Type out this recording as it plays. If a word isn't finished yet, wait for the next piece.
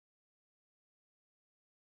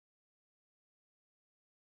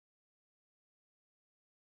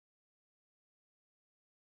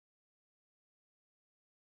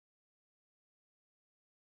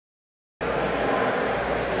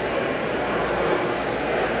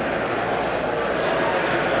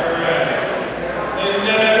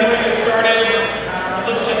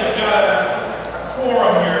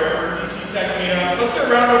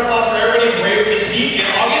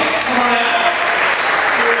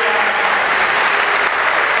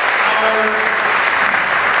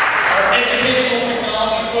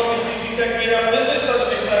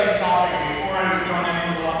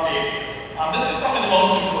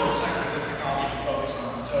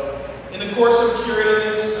person curating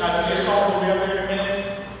this, DJ Saul, will be up here in a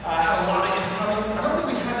minute, had a lot of incoming. I don't think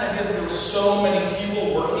we had an idea that there were so many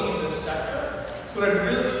people working in this sector. So what I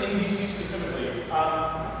really, in DC specifically,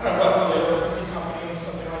 I don't know, probably over 50 companies,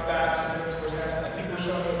 something like that, submitting to present. I think we're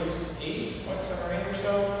showing at least 8, 7 or 8 or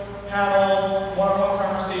so. Panel, one-on-one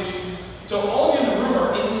conversation. So all of you in the room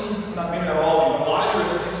are in, maybe not all of you, but a lot of you are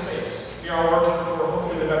in the same space. We are working for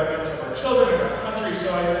hopefully the betterment of our children and our country.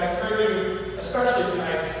 So I encourage you, especially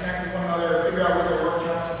tonight, to connect with one another, figure out what you're working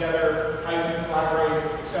on together, how you can collaborate,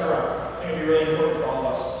 etc. I think it'd be really important for all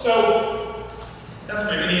of us. So that's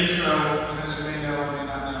my mini intro. As you may know, may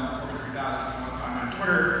not know, Corbett 3000. If you want to find me on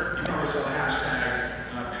Twitter, you probably saw the hashtag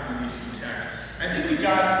 #DCTech. I think we've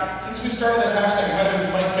got, since we started that hashtag, we might have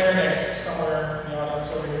been Mike Bernick somewhere in the audience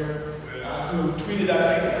over here, who tweeted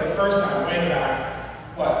that thing for the first time, way back,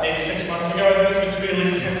 what, maybe 6 months ago? I think it's been tweeted at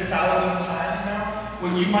least 10,000 times now.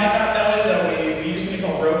 What you might not know is that we used something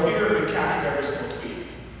called row feeder, and we captured every single tweet.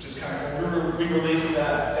 Just kind of, we released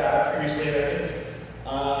that data previously, and I think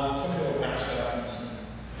some people will match that up into some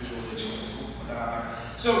visualizations. We'll put that out there.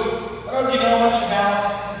 So, I don't know if you know much about,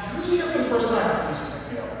 who's here for the first time for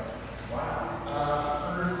EdTech Meetup? Wow,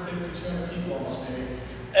 150, 200 people almost maybe.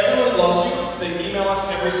 Everyone loves you. They email us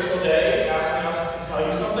every single day asking us to tell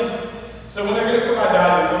you something. So when they're going to provide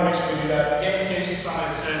value, we want to make sure we do that. The gamification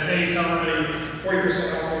summit said, hey, tell everybody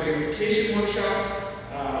 40% off the gamification workshop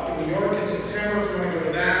up in New York in September if you want to go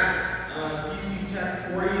to that. DC Tech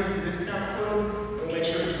 40 is the discount code. We'll make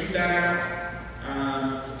sure to tweet that out.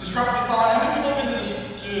 Disrupt-a-thon. How many people have been to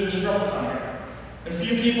Disrupt-a-thon here? A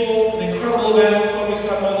few people, an incredible event focused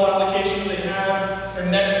on mobile applications. They have their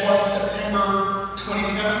next one September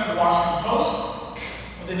 27th, the Washington Post.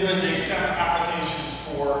 What they do is they accept applications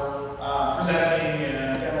for presenting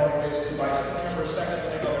and demoing basically by September 2nd. They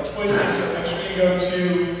make other choices, so make sure you go to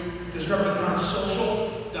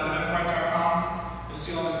disruptathonsocial.eventbrite.com. You'll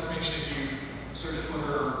see all the information if you search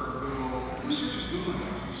Twitter or Google. Who searches Google?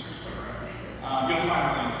 You search Twitter, right? You'll find a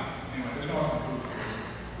link. Anyway, there's no one from Google here.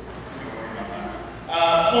 Don't worry about that.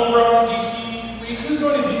 Homegrown DC Week. Who's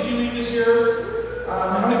going to DC Week this year?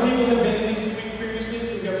 How many people have been to DC Week previously? So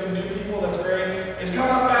we've got some new people. That's great. It's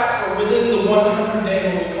coming up fast. We're within the 100-day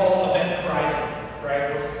what we call event horizon, right?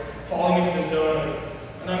 We're falling into the zone of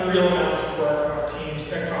an unreal amount of work on our teams,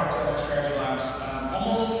 tech content, iStrategyLabs. I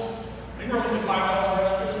think we're almost at 5,000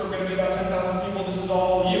 registrants. We're going to be about 10,000 people. This is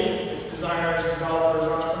all you. It's designers, developers,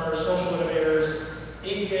 entrepreneurs, social innovators.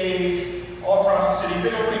 8 days, all across the city.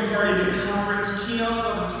 Big opening party, big conference, keynotes,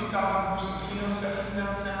 over 2,000-person keynote session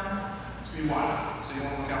downtown. It's going to be wild, so you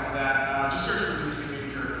want to look out for that. Just search for DC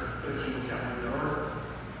Week or go to visualcapital.org.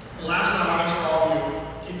 The last one I want to make sure all of you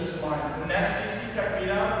keep this in mind. The next DC Tech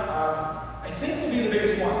Meetup, I think will be the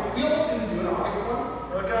biggest one. We almost didn't do an August one.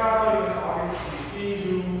 We're like, oh, it's August in DC,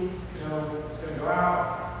 it's going to go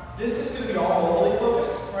out. This is going to be all mobilely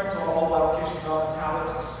focused, right? So all mobile application development,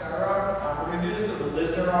 tablets, etc. We're going to do this at the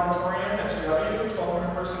Lisner Auditorium at GW,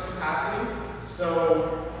 1,200 person capacity. So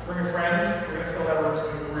bring a friend. We're going to fill that room. It's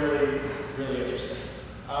going to be really, really interesting.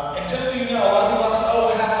 And just so you know, a lot of people ask,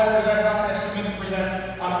 oh, how do I present? How can I submit to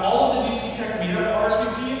present? On all of the DC Tech Meetup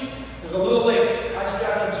RSVPs, there's a little link,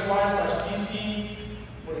 iStrategyLabs/DC,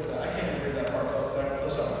 what is that? I can't even read that part, that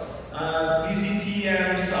close up.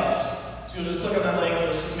 DCTM subs. So you'll just click on that link,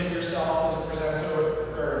 you'll submit yourself as a presenter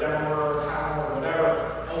or a demoer or panel or whatever,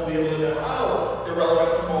 and we'll be able to know, oh, they're relevant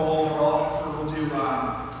for mobile, they're relevant for, we'll do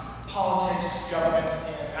politics, government,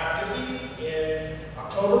 and advocacy in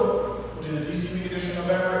October. We'll do the DC Week edition in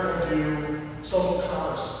November, and we'll do social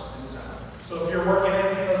commerce in December. So if you're working in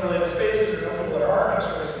anything in those related spaces, or know people that are, make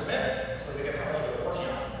sure they submit so they can highlight what they're working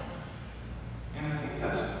on. And I think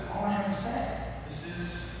that's all I have to say. This is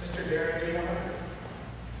Mr. Darren J. Hunter.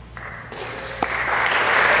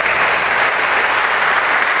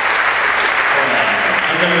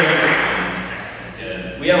 Excellent,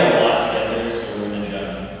 good. We have a lot to get through, so we're going to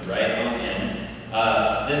jump right on in.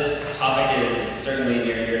 This topic is certainly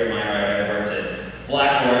near and dear to my heart. I worked at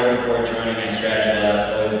Blackboard before joining iStrategyLabs.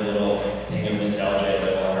 Always a little ping of nostalgia as I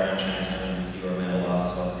walk around Chinatown and see where my old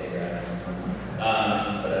office was.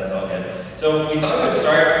 But that's all good. So we thought we would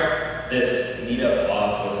start this meetup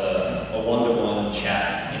off with a one-to-one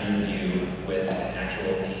chat interview with an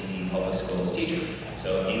actual DC public schools teacher.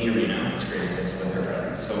 So Amy Reno has graced us with her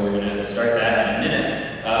presence. So we're going to start that in a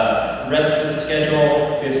minute. The rest of the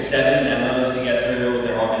schedule, we have 7 demos to get through.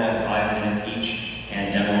 They're all going to have 5 minutes each.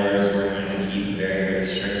 And demoers, we're going to keep very, very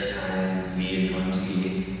strict times. V is going to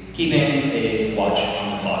be keeping a watch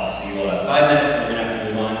on the clock. So you will have 5 minutes, and we're going to have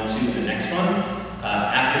to move on to the next one.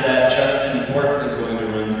 After that, Justin Thorp is going to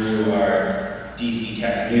run through our DC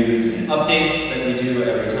Tech news and updates that we do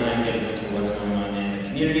every time, get a sense of what's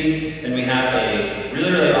community. Then we have a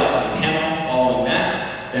really, really awesome panel following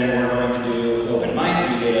that. Then we're going to do open mic.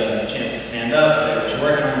 You get a chance to stand up, say what you're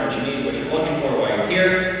working on, what you need, what you're looking for, why you're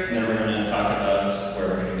here. And then we're going to talk about where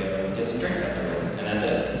we're going to go and get some drinks afterwards. And that's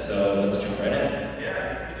it. So let's jump right in.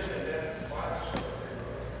 Yeah, you did advance the slides to show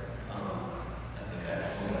That's okay.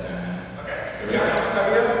 We'll get there. Okay. Here we go.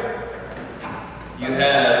 You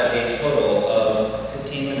have a total of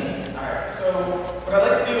 15 minutes. Alright, so what I'd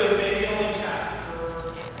like to do is maybe only chat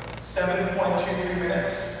for 7.23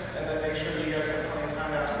 minutes, and then make sure that you guys have plenty of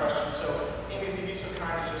time to ask questions. So, Amy, if you'd be so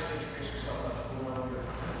kind as just to introduce yourself and who you are.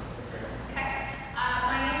 Okay.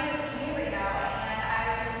 My name is Amy Reno, and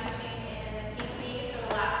I've been teaching in DC for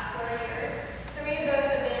the last 4 years. 3 of those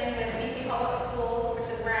have been with DC Public Schools,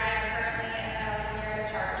 which is where I am currently, and then I was 1 year at a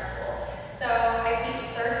charter school. So I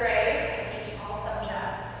teach 3rd grade, I teach all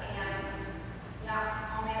subjects, and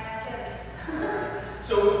yeah, all manner of kids.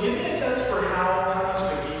 So, give me a sense for how much of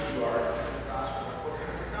a geek you are in the classroom. What kind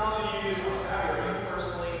of technology you use, how savvy are you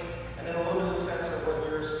personally, and then a little bit of a sense of what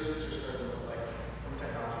your students are starting to look like from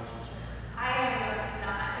technology perspective. I am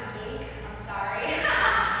not a geek, I'm sorry.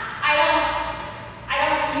 I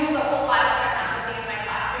don't use a whole lot of technology in my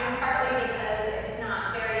classroom, partly because it's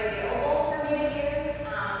not very available for me to use.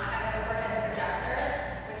 I have an overhead projector,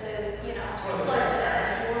 which is, you know, It's one of the plugged in.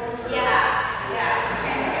 transparency ones, or- Yeah, it's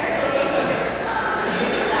transparency.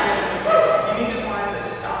 You need to find the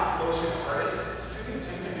stop motion artist student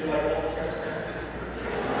who can do like all the transparency.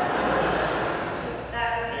 That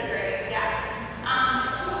would be great, yeah.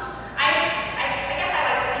 I guess I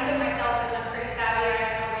like to think of myself as I'm pretty savvy.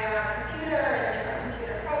 I know way around a computer and different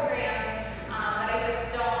computer programs, but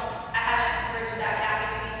I haven't bridged that gap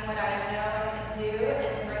between what I know and can do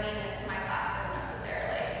and bringing it to my classroom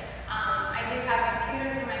necessarily. I do have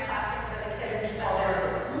computers in my classroom for the kids, but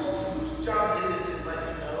they're Whose job is it to let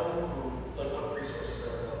you know like what resources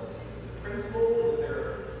are available to you? Is it the principal? Is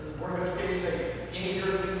the Board of Education saying any of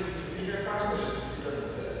the things that you can use in your classroom? It's just it doesn't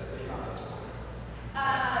exist. There's not this one.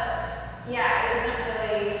 yeah, it doesn't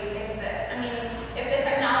really exist. I mean, if the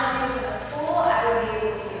technology was in the school, I would be able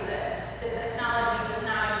to use it. The technology does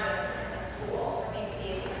not exist in the school for me to be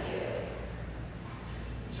able to use.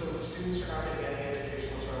 So students are not getting any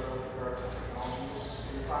education whatsoever with regard to technologies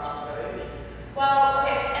in your classroom at that age? Well,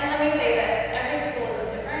 okay, and let me say this. Every school is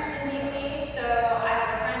different in DC. So I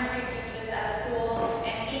have a friend who teaches at a school,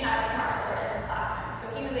 and he had a smartboard in his classroom. So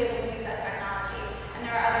he was able to use that technology. And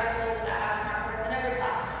there are other schools that have smartboards in every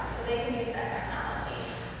classroom, so they can use that technology.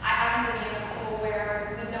 I happen to be in a school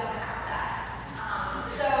where we don't have that.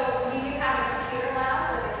 So we do have a computer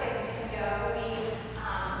lab where the kids can go. We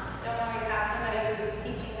don't always have somebody who's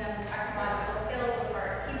teaching them technological skills as far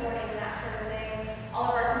as keyboarding and that sort of thing. All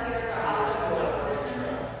of our computers are also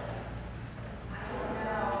decommissioned. I don't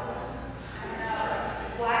know.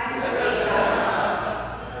 Why is the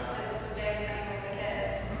big thing with the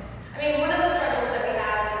kids? I mean, one of the struggles that we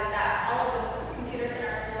have is that all of the computers in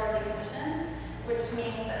our school are decommissioned, which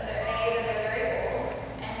means that they're very old,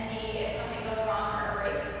 and B, if something goes wrong or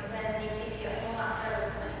breaks, then DCPS will not service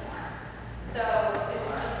them anymore. So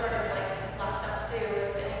it's just sort of like left up to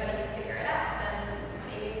if anybody can figure it out, then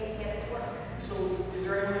maybe we can get it to work. So is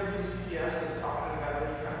there anyone in BCPS that's talking about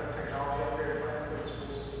any kind of technology upgrade plan for the school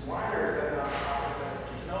system wide, or is that not a topic that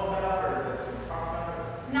teachers know about, or that's been talked about?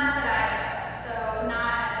 Not that I know of, so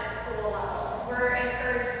not at the school level. We're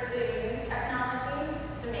encouraged to use technology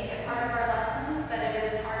to make it part of our lessons, but it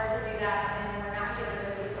is hard to do that when we're not given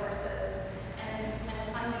the resources and when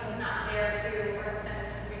funding's not there to, for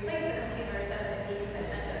instance, replace the computers that have been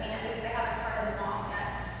decommissioned. I mean, at least they haven't carted them off yet,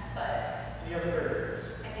 but You have third graders.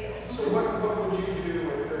 I do. So what would you do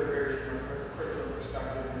with third graders from a curriculum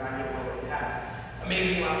perspective, and I know that we have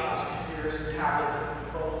amazing laptops and computers and tablets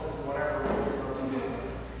and phones and whatever. What would you do?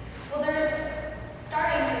 Well, there's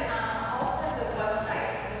starting to come all sorts of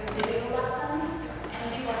websites with video lessons, and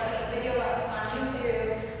people are putting video lessons on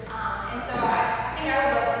YouTube. And so I think I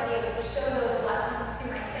would love to be able to show those lessons to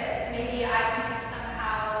my kids. Maybe I can teach them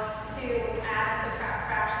how to add and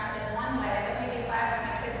subtract fractions in one way, but maybe 5 of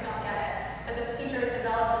my kids don't get it. But this teacher has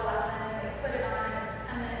developed a lesson, and they put it on, and it's a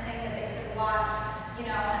 10-minute thing that they could watch, you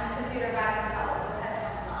know, on the computer by themselves with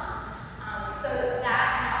headphones on. So that,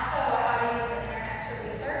 and also how to use the internet to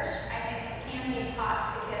research, I think can be taught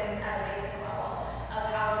to kids at a basic level of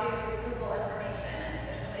how to Google information. And if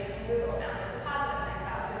there's somebody from Google now, there's a positive thing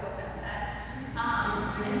about Google that said.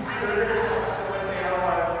 And find Third things graders out. talk to them and say, oh,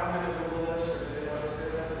 I'm going to Google this, or do they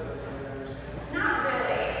understand that? Is that something they understand? Not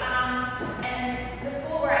really. And the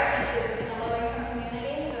school where I teach is in a low-income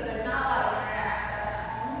community, so there's not a lot of internet access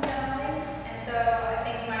at home generally. And so I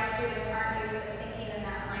think my students aren't used to thinking in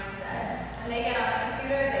that mindset. When they get on the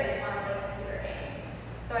computer,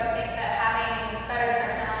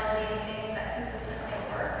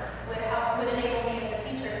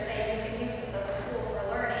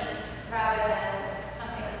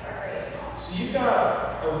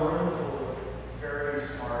 room full of very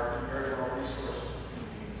smart and very well-resourced human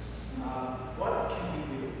beings. What can we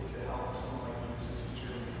do to help someone like you as a teacher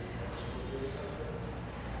in these courses?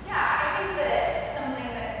 Yeah, I think that something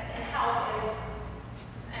that can help is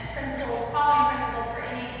following principles for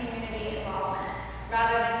any community involvement,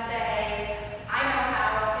 rather than say, I know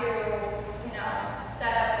how to,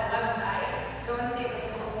 set up a website. Go and see if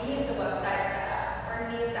someone needs a website set up or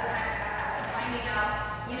needs that kind of stuff happen. Finding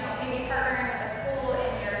out, maybe partnering with a school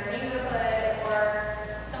in your neighborhood or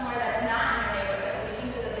somewhere that's not in your neighborhood, reaching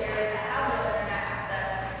to those areas that have no internet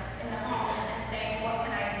access in the homes and saying, what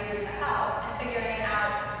can I do to help? And figuring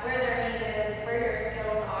out where their need is, where your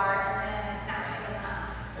skills are, and then matching them up.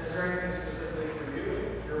 Is there anything specifically for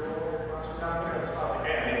you, your role in your classroom? Not putting on the spot, like,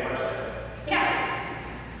 hey, I need a website. Yeah.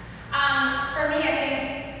 For me, I think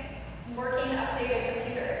working updated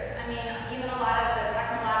computers. I mean, even a lot of the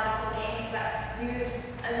technological games that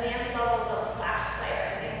use advanced levels of flash player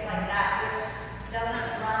and things like that, which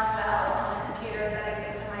doesn't run well on the computers that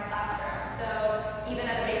exist in my classroom. So even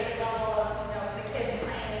at a basic level of, the kids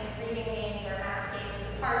playing reading games or math games,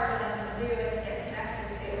 it's hard for them to do and to get connected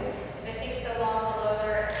to. If it takes so long to load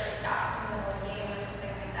or if it stops in the middle of the game or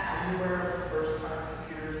something like that. Do you wear first-time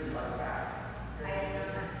computers and like that? I do.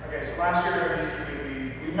 Okay, so last year at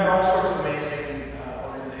BC, we met all sorts of amazing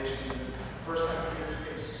organizations. First-time computers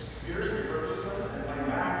takes computers, we purchase them, and money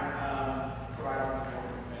back, provides them to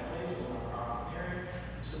working families with nonprofits in the area.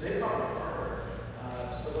 So they probably hardware.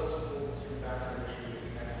 So we'll see back to make sure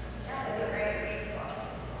we connect. Yeah, that'd be great.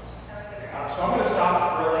 That would be great. So I'm going to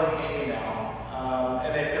stop grilling Amy now.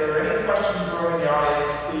 And if there are any questions growing in the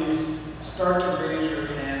audience, please start to raise your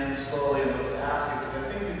hand slowly and let's ask it, because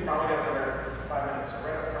I think we probably have another 5 minutes. So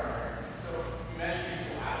right up front here. So you mentioned you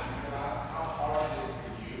still have to figure out how hard is it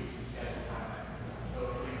for you to schedule time. So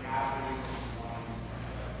if you have resources you want to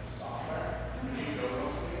use software, do you go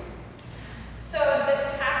mostly? So this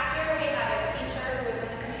past year we had a teacher who was in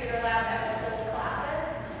the computer lab that would hold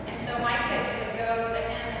classes, and so my kids would go to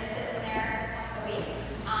him and sit in there once a week.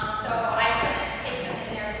 So I couldn't take them in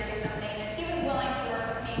there to do something, and he was willing to work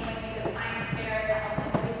with me when we did science fair to help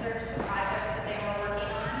them research the projects that they were working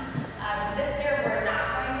on. This year we're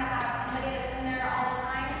not going to have somebody that's in there all the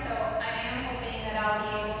time, so I am hoping that I'll be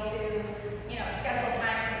able to, schedule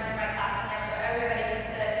time to bring my class in there so everybody can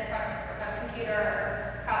sit in front of a computer,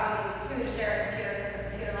 or probably two to share a computer because the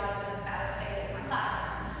computer lab is in as bad a state as my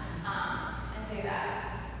classroom, and do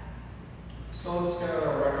that. So let's get on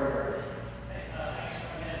our record. Hey, thanks for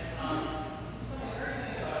coming in. So is there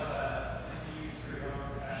anything about that you use for your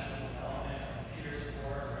own professional development, computer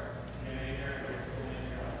support, or maybe you're in school and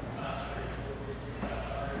you're on class or school, or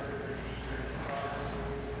other teachers and other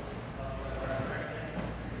schools, whatever, anything?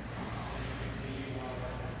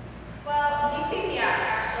 Well, DCPS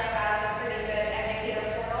actually has a pretty good educator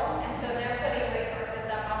portal, and so they're putting resources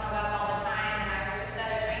up on the web all the time. And I was just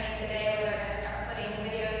at a training today where they're going to start putting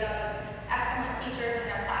videos up of excellent teachers in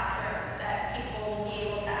their classrooms that people will be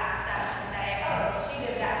able to access and say, oh, she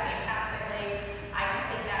did that fantastically. I can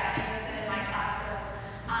take that and use it in my classroom.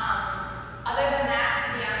 Other than that, to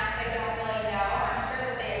be honest, I don't really know. I'm sure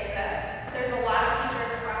that they exist. There's a lot of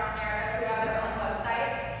teachers across America who have their own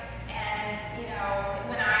websites, and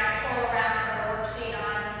when I troll around for a worksheet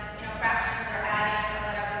on fractions or adding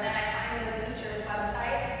or whatever, then I find those teachers'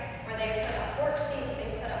 websites where they put up worksheets,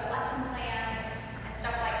 they put up lesson plans and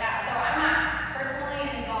stuff like that. So I'm not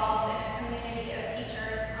personally involved in a community of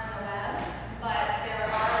teachers on the web, but there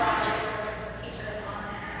are a lot of resources for teachers on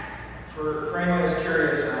the internet. For anyone who's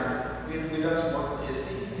curious, we've done some work with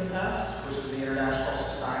ISTE in the past, which is the International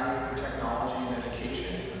Society for Technology and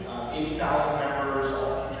Education. 80,000 members,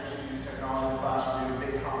 all teachers who use technology in the classroom. We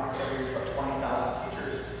do big conference every year, about 20,000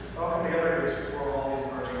 teachers. They all come together to explore all these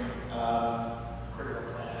emerging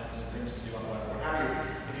curriculum plans and things to do on the web. What have you.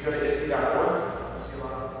 If you go to ISTE.org, you'll see a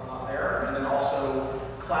lot there. And then also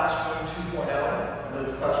Classroom 2.0. I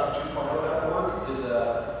believe Classroom 2.0.org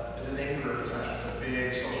is an in-group essentially. It's a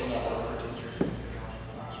big social network for teachers in the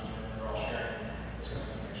classroom, and they're all sharing this kind of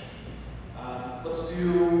information. Let's do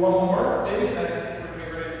one more, maybe, and then I think we're going to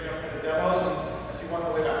be ready to jump into demos. And I see one on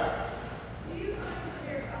the way back. Do you find some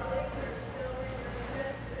of your colleagues are still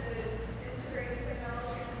resistant to integrating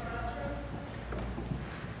technology in the classroom?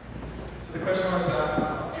 So the question was,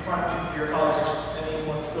 do you find your colleagues are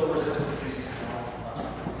anyone still resistant to using technology in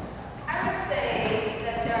the classroom? I would say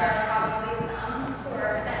that there are probably some who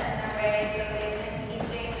are set in their ways that they've been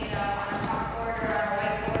teaching, on a chalkboard or on a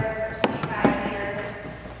whiteboard for 25 years.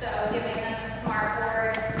 So giving them a smart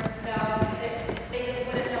board,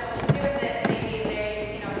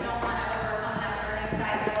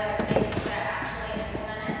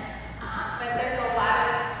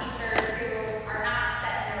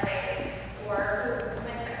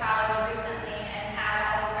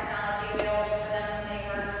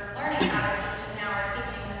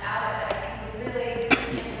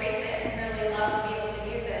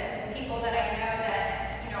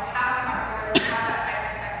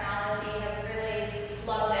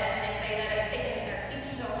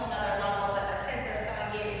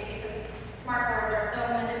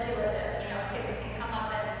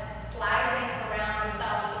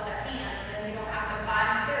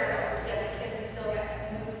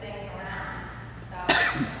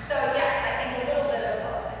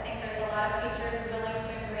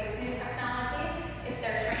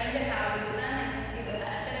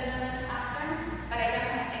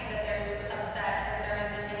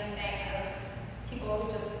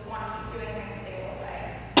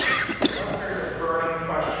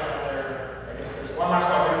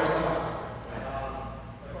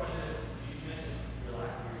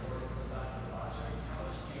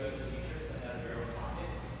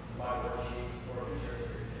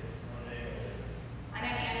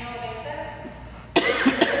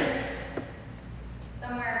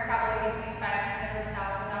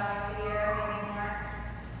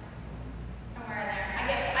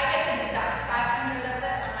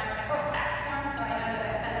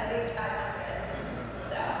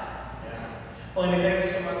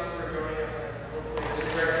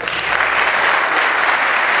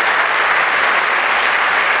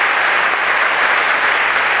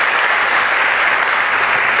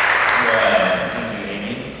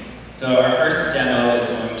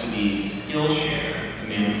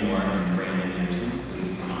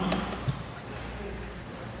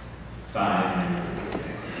 5 minutes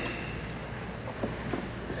exactly.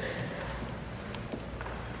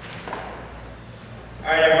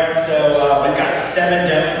 All right, everyone, so we've got 7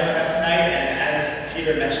 demos coming up tonight, and as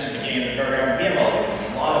Peter mentioned at the beginning of the program, we have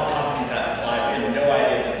a lot of companies that applied. We had no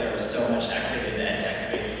idea that there was so much activity in the EdTech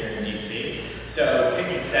space here in DC. So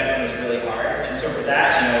picking 7 was really hard, and so for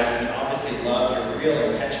that, we obviously love your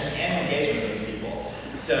real intention and engagement with these people.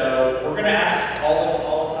 So we're going to ask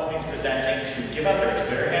all the companies presenting to give out their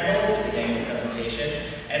Twitter handles at the beginning of the presentation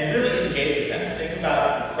and really engage with them. Think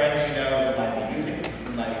about friends you know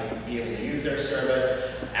who might be able to use their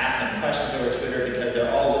service, ask them questions over Twitter because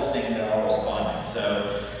they're all listening and they're all responding.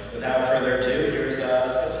 So without further ado, here's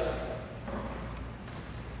Skillshare.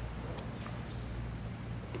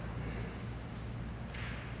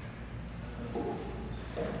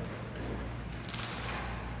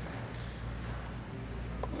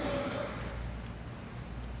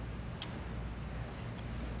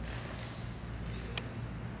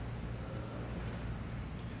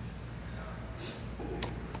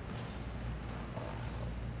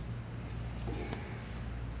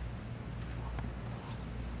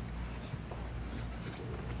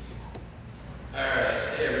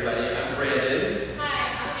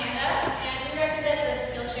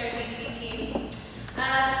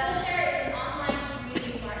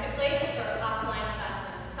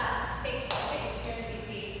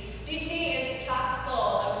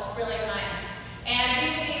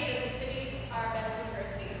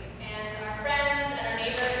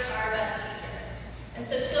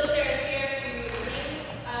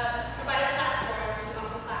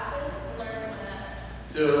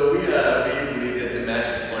 So we believe that the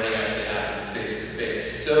magic of learning actually happens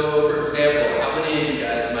face-to-face. So, for example, how many of you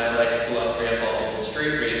guys might like to pull out Grandpa's old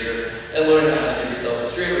straight razor and learn how to give yourself a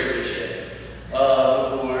straight razor shape?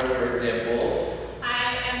 Or, for example...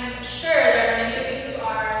 I am sure there are many of you who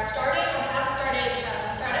are starting or have started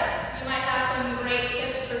startups. You might have some great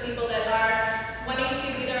tips for people that are wanting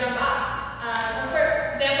to be their own boss. Or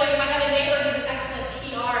for example, you might have a neighbor who's an excellent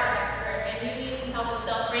PR expert and you need some help with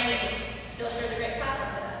self-branding. Skillshare is a great platform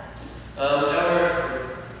for that.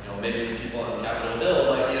 Or, maybe people on Capitol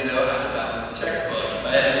Hill might need to know how to balance a checkbook.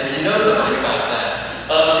 Maybe you know something about that.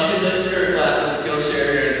 You can list your class on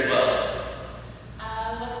Skillshare here as well.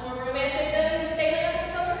 What's more romantic than sailing up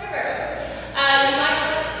the Potomac River? You might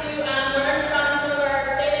want to learn from some of our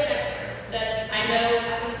sailing experts that I know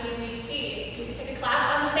happen to be in DC. You can take a class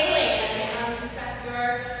on sailing and impress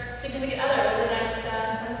your significant other with a nice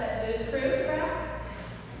sunset booze cruise, perhaps.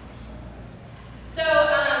 So,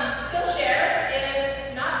 Skillshare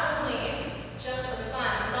is not only just for fun,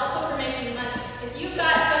 it's also for making money. If you've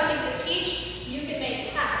got something to teach, you can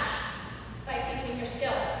make cash by teaching your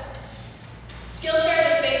skill. Skillshare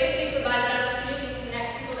just basically provides an opportunity to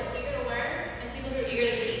connect people that are eager to learn and people who are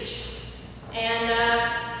eager to teach. And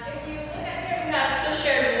if you look at here, we have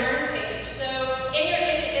Skillshare's Learn page. So in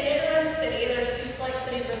every city, there's a few select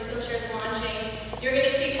cities where Skillshare is launching. You're going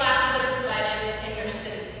to see classes that are provided in your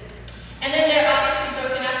city. And then they're obviously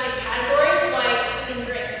broken up in categories like food and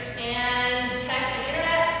drink, and tech and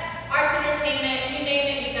internet, arts and entertainment, you name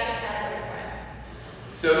it, you've got a category for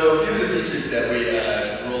it. So a few of the features that we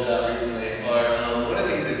rolled out recently are, one of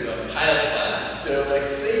the things is pilot classes. So like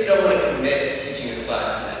say you don't want to commit to teaching a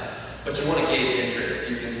class yet, but you want to gauge interest,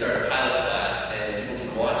 you can start a pilot class and people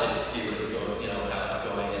can watch it to see what it's going, how it's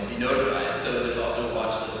going and be notified. So there's also a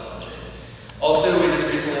watch list function. Also, we just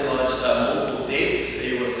recently launched multiple dates.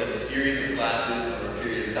 Say you want to set a series of classes over a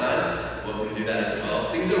period of time, well, we can do that as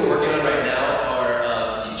well. Things that we're working on right now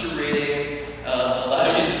are teacher ratings, allow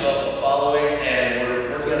you to develop a following, and we're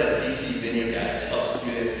working on a DC venue guide to help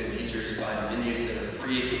students and teachers find venues that are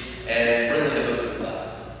free and friendly to host their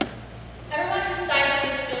classes. Everyone who signs up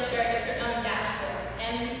for Skillshare gets their own dashboard.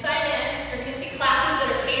 And when you sign in, you're going to see classes that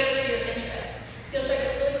are catered to your interests. Skillshare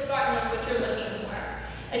gets really smart and knows what you're looking for.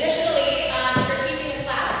 Additionally, if you're teaching a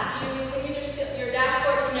class, you can use your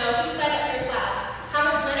dashboard to know who signed up for your class, how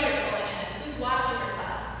much money you're pulling in, who's watching your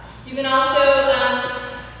class. You can also,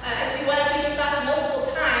 if you want to teach a class multiple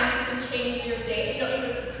times, you can change your date. You don't need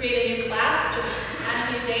to create a new class, just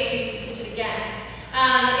add a new date and you can teach it again.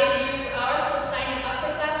 If you are also signing up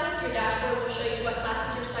for classes, your dashboard will show you what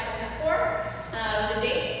classes you're signing up for, the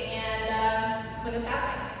date, and when it's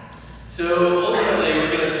happening. So ultimately,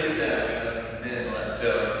 we're going to skip that. We have a minute left. So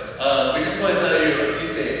we just want to tell you a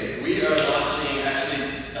few things. We are launching,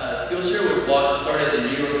 Skillshare was started in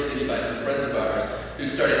New York City by some friends of ours who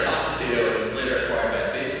started Hot Potato and was later acquired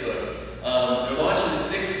by Facebook. We're launching in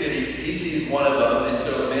 6 cities. DC is one of them, and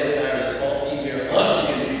so Amanda and I are the small team here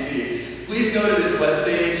launching in DC. Please go to this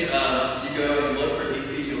webpage. If you go and look for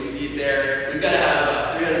DC, you'll see it there. We've got to have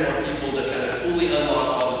about 300 more people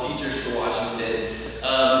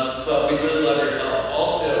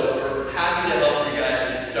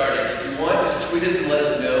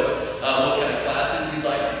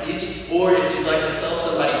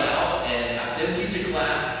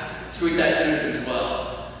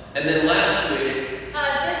And then lastly,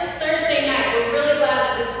 this Thursday night, we're really glad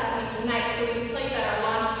that this is happening tonight, so we can tell you about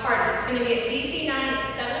our launch party. It's going to be at DC 9 at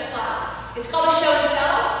 7 o'clock. It's called a show and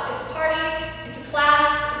tell. It's a party. It's a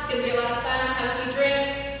class. It's going to be a lot of fun. Have a few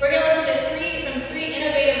drinks. We're going to listen to three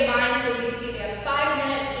innovative minds from DC. They have 5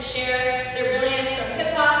 minutes to share their brilliance from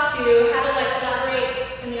hip hop to how to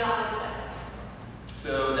collaborate in the office with them.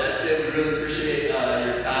 so that's it. We really appreciate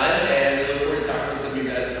your time, and we look forward to talking with some of you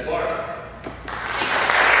guys at the bar.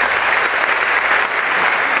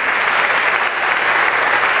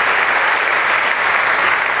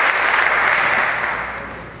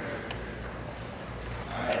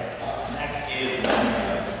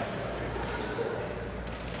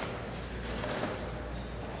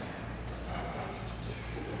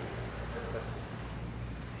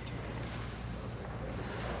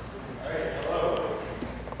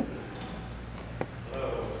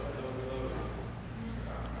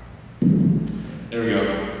 There we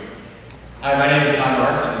go. Hi, my name is Todd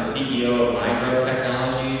Marks. I'm the CEO of Micro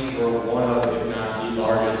Technologies. We're one of, if not the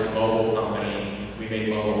largest mobile company. We make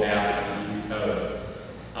mobile apps on the East Coast.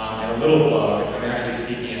 And a little plug, I'm actually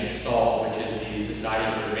speaking at SALT, which is the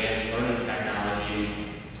Society for Advanced Learning Technologies,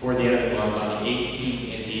 toward the end of the month on the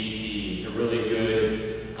 18th in DC. It's a really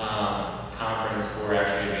good conference for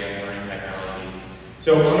actually advanced learning technologies.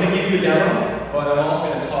 So I'm going to give you a demo, but I'm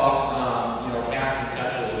also going to talk half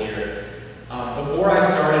conceptual here. Before I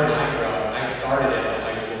started Micro, I started as a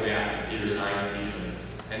high school math and computer science teacher.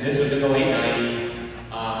 And this was in the late 90s.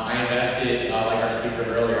 I invested, like our speaker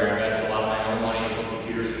earlier, I invested a lot of my own money to put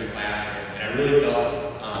computers in the classroom. And I really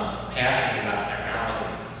felt passionate about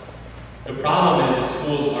technology. The problem is the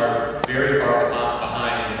schools are very far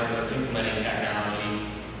behind in terms of implementing technology.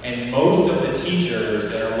 And most of the teachers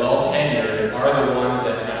that are well tenured are the ones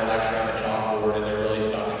that kind of lecture on the chalkboard and they're really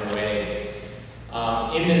stuck in their ways.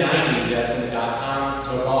 In the 90s, that's when the dot-com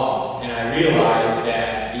took off, and I realized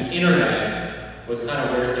that the internet was kind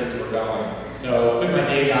of where things were going. So I quit my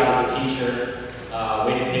day job as a teacher,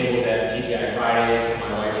 waited tables at TGI Fridays to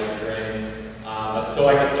my wife's chagrin, but so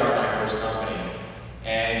I could start my first company.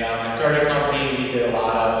 And I started a company, we did a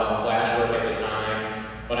lot of flash work at the time,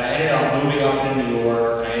 but I ended up moving up into New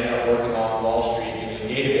York, and I ended up working off Wall Street doing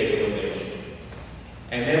data visualization.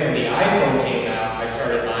 And then when the iPhone came out, I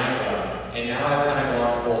started Minecraft. And now I've kind of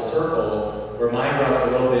gone full circle, where Minecraft's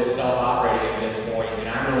a little bit self-operating at this point, and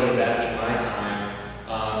I'm really investing my time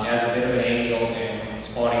as a bit of an angel and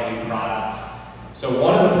spawning new products. So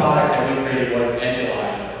one of the products that we created was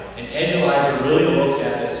EdTech. And EdTech really looks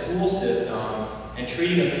at the school system and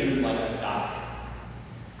treating a student like a stock.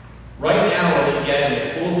 Right now, what you get in the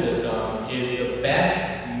school system is the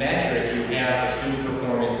best metric you have for student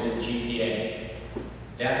performance is GPA.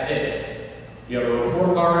 That's it. You have a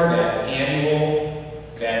report card that's annual,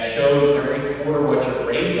 that shows every quarter what your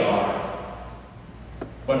grades are,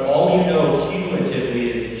 but all you know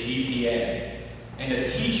cumulatively is GPA. And a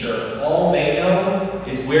teacher, all they know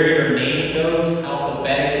is where your name goes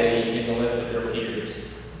alphabetically in the list of your peers.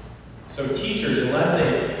 So teachers, unless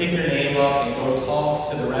they pick your name up and go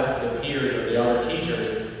talk to the rest of the peers or the other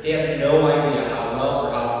teachers, they have no idea how well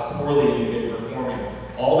or how poorly you've been performing.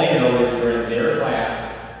 All they know is you're in their class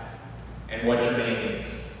and what your name is.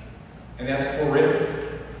 And that's horrific.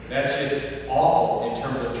 That's just awful in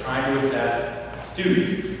terms of trying to assess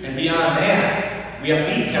students. And beyond that, we at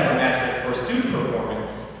least have a metric for student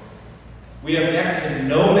performance. We have next to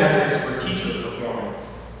no metrics for teacher performance.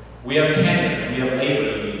 We have tenure and we have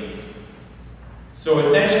labor unions. So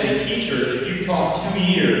essentially, teachers, if you've taught 2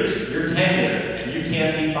 years, you're tenured and you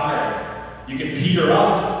can't be fired. You can peter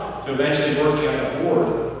up to eventually working on the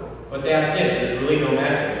board, but that's it. There's really no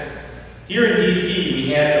metrics. Here in DC, we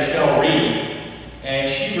had Michelle Reed, and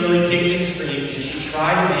she really kicked and screamed, and she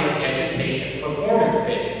tried to make education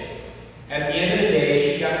performance-based. At the end of the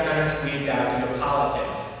day, she got kind of squeezed out into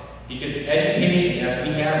politics, because education, as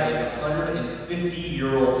we have it, is a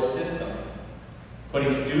 150-year-old system,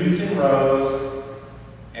 putting students in rows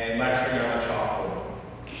and lecturing on a chalkboard.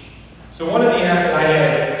 So one of the apps that I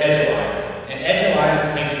had is EdTech, and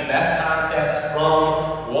EdTech takes the best concepts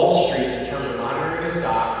from Wall Street in terms of monitoring a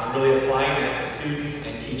stock, really applying that to students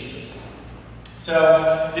and teachers. So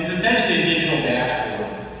it's essentially a digital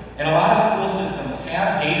dashboard. And a lot of school systems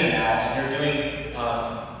have data now, and they're doing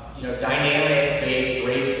dynamic-based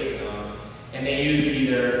grade systems. And they use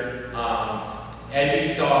either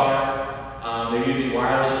EduStar, they're using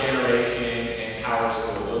wireless generation, and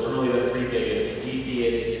PowerSchool. Those are really the three biggest. In DC,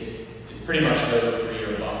 it's pretty much those three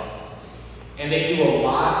or bust. And they do a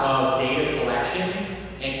lot of data collection,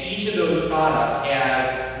 and each of those products has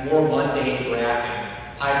more mundane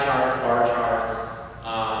graphing, pie charts, bar charts,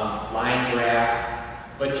 line graphs,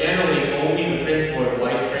 but generally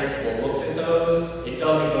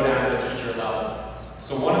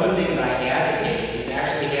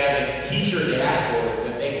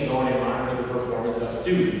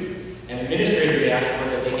students. An administrator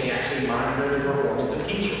dashboard that they can actually monitor the performance of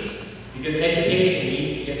teachers. Because education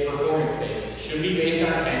needs to get performance-based. It shouldn't be based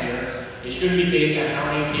on tenure. It shouldn't be based on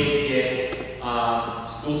how many kids get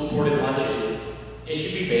school-supported lunches. It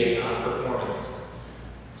should be based on performance.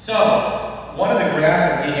 So, one of the graphs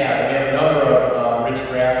that we have a number of rich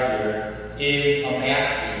graphs here, is a map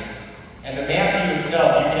view. And the map view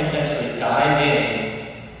itself, you can essentially dive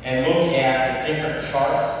in and look at the different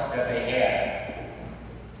charts that they have.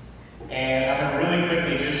 And I'm going to really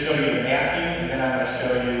quickly just show you the map view, and then I'm going to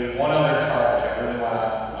show you one other chart which I really want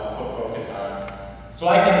to put focus on. So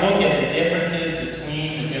I can look at the differences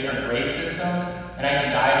between the different grade systems, and I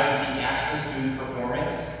can dive in and see actual student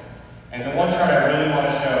performance. And the one chart I really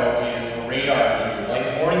want to show is a radar view. Like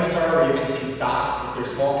Morningstar, where you can see stocks, if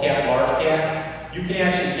they're small cap, large cap, you can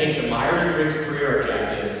actually take the Myers-Briggs career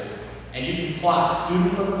objectives, and you can plot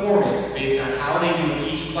student performance based on how they do in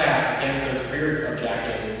each class against those career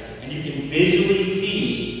objectives. And you can visually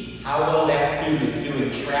see how well that student is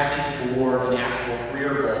doing tracking toward an actual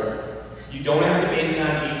career goal. You don't have to base it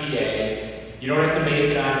on GPA. You don't have to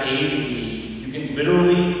base it on A's and B's. You can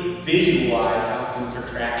literally visualize how students are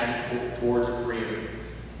tracking towards a career.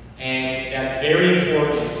 And that's very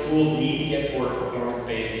important, as schools need to get toward a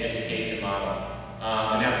performance-based education model.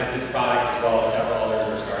 And that's what this product, as well as several others,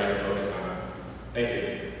 are starting to focus on. Thank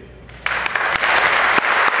you.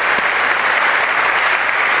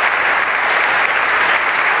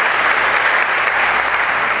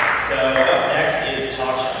 So up next is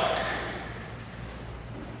Talk Shock.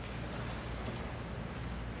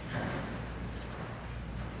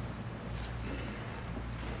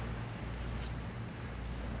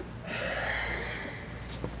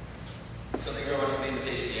 So thank you very much for the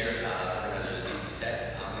invitation here. Organizer of DC Tech.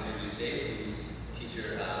 I'm going to introduce Dave, who's a teacher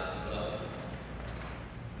from Kilduff.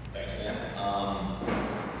 Thanks, Dan.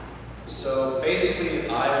 So basically,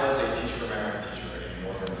 I was a Teach for America teacher in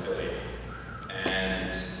Northern Philly.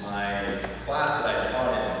 And my class that I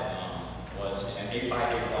taught in was an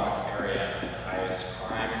 8x8 block area in the highest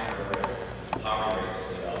crime, murder, and poverty rate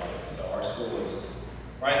in Philadelphia. So our school was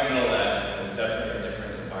right in the middle of that, and it was definitely a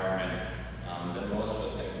different environment than most of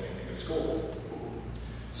us think when we think of school.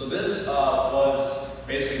 So this was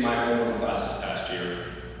basically my homework class this past year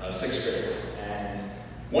of 6th graders. And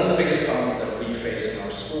one of the biggest problems that we face in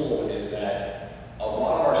our school is that a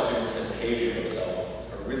lot of our students have page-able cell phones,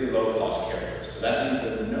 or really low-cost carriers. So that means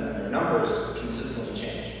that their numbers consistently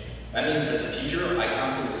change. That means as a teacher, I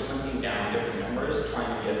constantly was hunting down different numbers, trying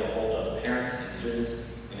to get a hold of parents and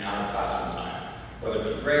students in and out of classroom time. Whether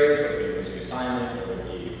it be grades, whether it be missing assignment, whether it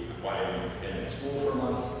be why I haven't been in school for a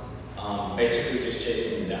month, basically just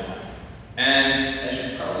chasing them down. And as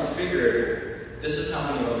you probably figured, this is how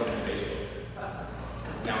many of them had Facebook.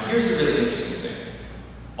 Now here's the really interesting thing.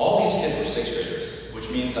 All these kids were 6th graders, which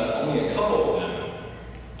means that only a couple of them,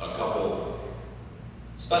 a couple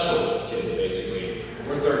special kids basically,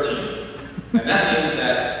 were 13. And that means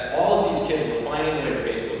that all of these kids were finding a way to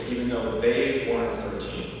Facebook even though they weren't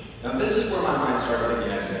 13. Now this is where my mind started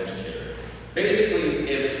thinking as an educator. Basically,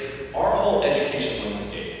 if our whole education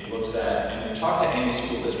landscape looks at, and you talk to any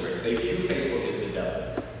school district, they view Facebook as the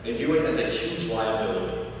devil. They view it as a huge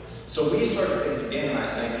liability. So we started thinking, Dan and I,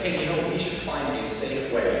 saying, hey, you know, we should find a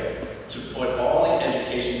safe way to put all the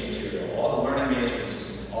education material, all the learning management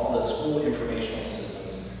systems, all the school informational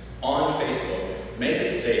systems on Facebook, make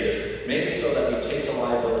it safe, make it so that we take the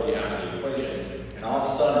liability out of the equation, and all of a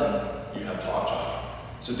sudden, you have Talk Shock.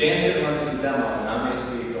 So Dan's going to run through the demo, and I'm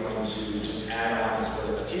basically going to just add on this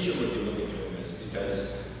where a teacher would be looking through this,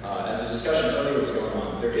 because as the discussion earlier was going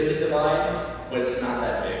on, there is a divide, but it's not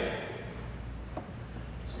that big.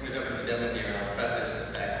 So we're going to jump into the demo here, and I'll preface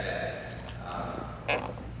the fact that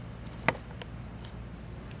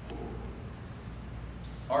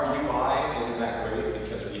our UI isn't that great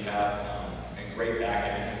because we have a great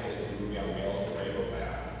backend, basically Ruby on Rails,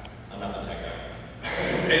 I'm not the tech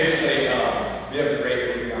guy. Basically, we have a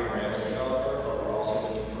great Ruby on Rails developer, but we're also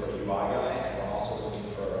looking for a UI guy, and we're also looking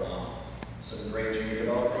for some great junior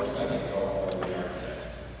developers that can go over the architect.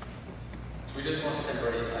 So we just launched a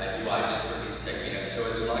temporary UI just for DC Tech Meetup. So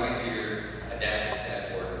as we log into your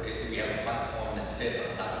dashboard, basically we have a platform that sits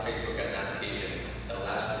on top of Facebook as an application that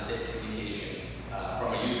allows for the safe communication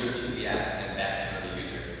from a user to the app and back to another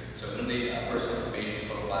user. So when the personal information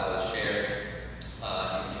profile is shared, you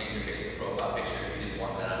can change your Facebook profile picture if you didn't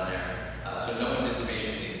want that on there. So no one's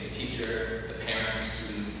information, the teacher, the parent, the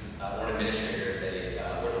student, or an administrator, if they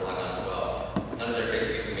were to log on as well, none of their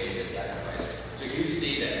Facebook information is sacrificed. So you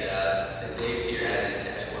see that Dave here has his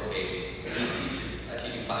dashboard page. He's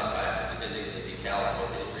teaching 5 classes: physics, AP Calc,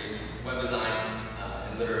 world history, web design,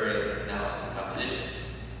 and literary analysis and composition.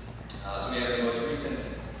 So we have the most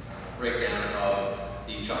recent breakdown of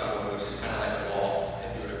the chalkboard, which is kind of like a wall,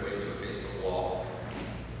 if you were to equate it to a Facebook wall.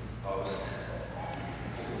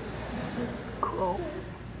 Cool.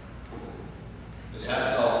 This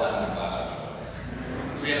happens all the time in the classroom.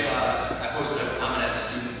 So we have, I posted a comment as a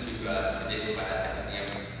student to Dave's class asking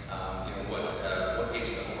him, what page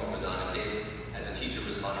the homework was on, and Dave, as a teacher,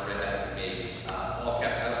 responded right back to me, all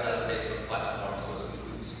kept outside of the Facebook platform, so it's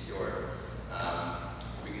completely secure.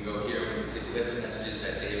 We can go here, we can see the list of messages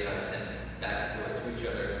that Dave and I sent back and forth to each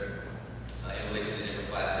other in relation to different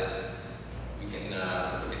classes. We can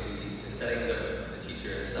look at the settings of the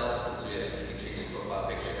teacher himself, so you can change his profile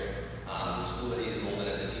picture, the school that he's enrolled in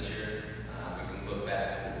as a teacher. We can look back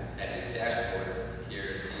at his dashboard here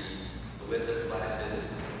to see the list of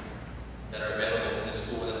classes that are available in the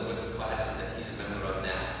school and the list of classes that he's a member of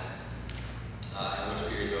now, and which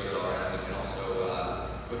period those are. And we can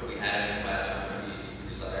also quickly add a new classroom if we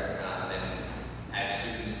desire, and then add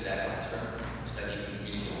students to that classroom so that he can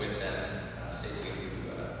communicate with them safely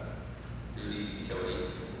through the utility.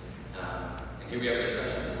 And here we have a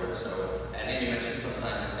discussion board. So as Amy mentioned,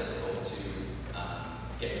 sometimes it's difficult to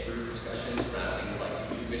get group discussions around things like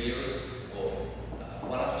YouTube videos. Well,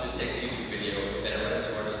 why not just take the YouTube video, embed it right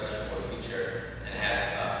into our discussion board feature, and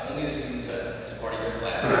have only the students as part of your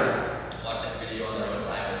class watch that video on their own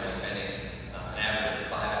time when they're spending an average of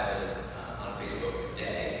 5 hours on Facebook a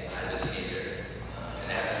day as a teenager,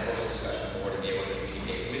 and have them host a discussion board and be able to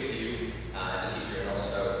communicate with you as a teacher and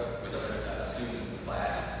also with other students in the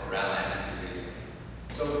class around that YouTube video.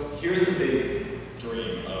 So here's the big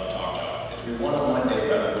dream of Talk Talk, is we want to one day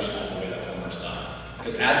revolutionize the way that homework's done.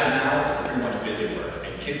 Because as of now, it's pretty much busy work,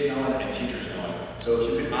 and kids know it, and teachers know it. So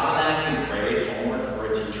if you could automatically grade homework for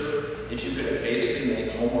a teacher, if you could basically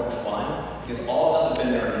make homework fun, because all of us have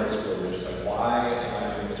been there in middle school, we're just like, why am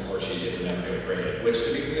I doing this worksheet if we're never going to grade it? Which,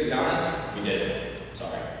 to be completely honest, we did it.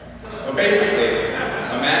 Sorry. But basically,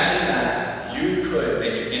 imagine that you could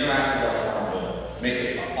make it interactive like Farmville, make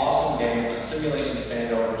it an awesome game, a simulation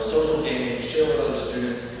span-over, social gaming, share with other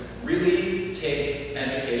students, really take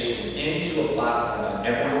education into a platform that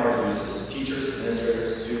everyone already uses, teachers,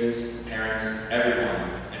 administrators, students, parents,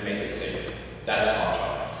 everyone, and make it safe. That's Talk Talk.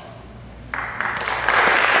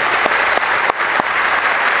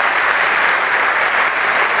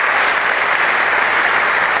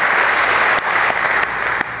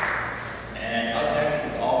 And up next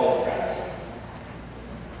is always practice.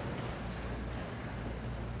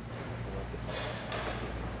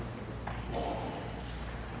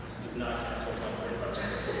 This does not count for 45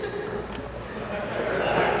 minutes.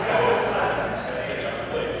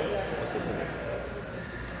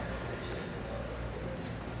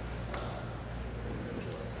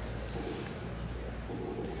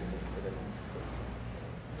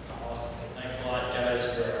 Awesome. Thanks a lot, guys,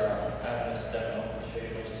 for having us demo and show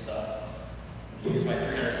you a bunch of stuff. Use my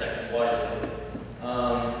 300 seconds wisely.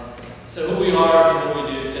 So who we are and what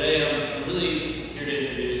we do today, I'm really here to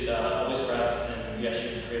introduce Always Craft, and we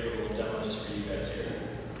actually created a little demo just for you guys here.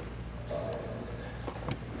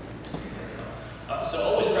 So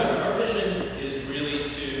Always Craft, our vision is really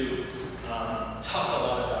to talk a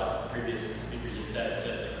lot about the previous speaker just said,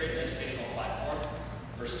 to create an educational platform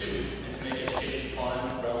for students and to make education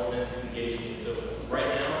fun, relevant, engaging. So right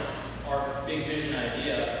now, our big vision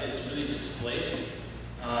idea is to really displace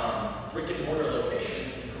brick and mortar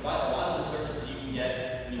locations and provide a lot of the services you can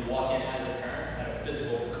get when you walk in as a parent at a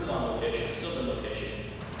physical Kumon location or Sylvan location,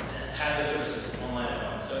 and have the services online at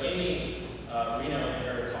home. So Amy, Reno, in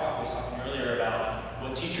her talk was talking earlier about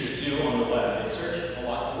what teachers do on the web. They search a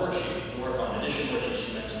lot for worksheets, they work on addition worksheets,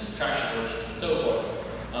 she mentioned subtraction worksheets, and so forth.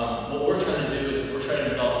 What we're trying to do is we're trying to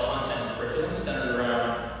develop content and curriculum centered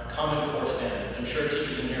around common core standards, which I'm sure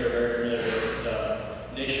teachers in here are very familiar with. It's a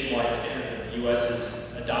nationwide standard that the U.S. is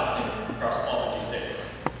adopting across all 50 states.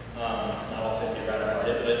 Not all 50 ratified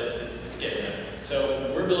it, but it's getting there.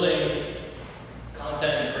 So we're building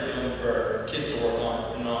content and curriculum for kids to work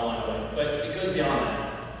on in an online way. But it goes beyond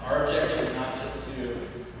that. Our objective is not just to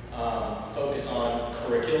focus on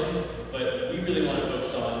curriculum, but we really want to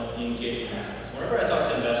focus on the engagement aspects. Whenever I talk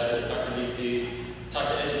to investors, talk to VCs, talk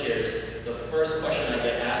to educators, the first question I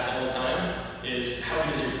get asked all the time is, how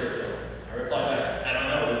good is your curriculum? I reply back, I don't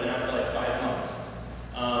know, we've been out for like 5 months.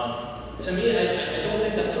 To me, I don't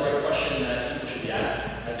think that's the right question that people should be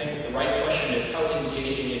asking. I think the right question is, how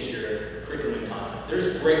engaging is your curriculum and content?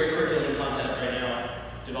 There's great curriculum and content right now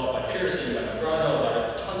developed by Pearson, by McGraw-Hill,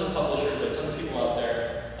 by tons of publishers, by tons of people out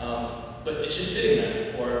there, but it's just sitting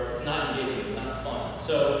there, or it's not engaging, it's not fun.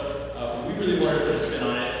 So we really wanted to put a spin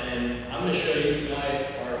on it, and I'm going to show you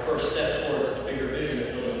tonight our first step towards a bigger vision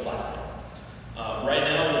of building a platform. Right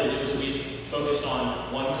now, what we do is we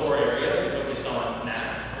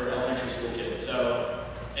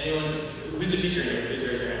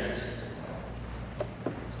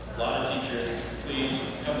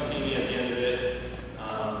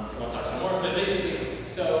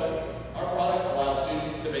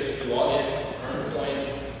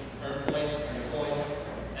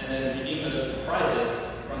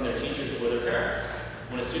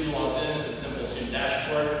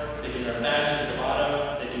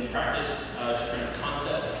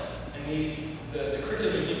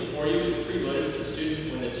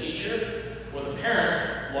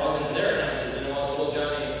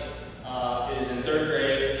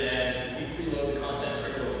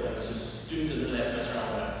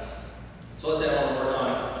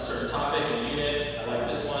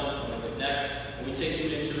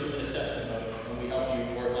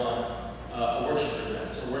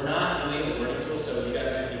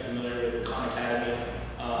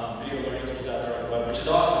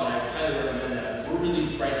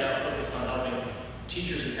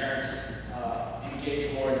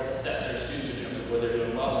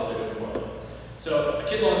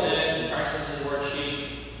kid logs in, practices his worksheet.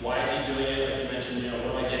 Why is he doing it? Like you mentioned,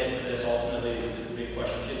 what am I getting for this? Ultimately, is the big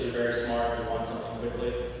question. Kids are very smart. They want something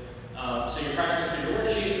quickly. So you're practicing through your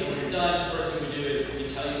worksheet, and when you're done, the first thing we do is we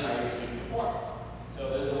tell you how your student performed. So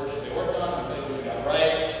there's the worksheet they worked on. We tell you what you got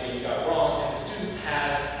right, what you got wrong, and the student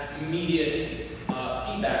has immediate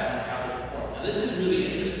feedback on how they perform. Now, this is really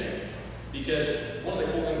interesting because one of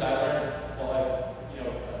the cool things I learned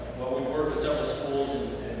while we work with several schools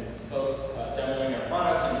and folks demoing our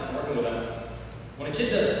product and working with them, when a kid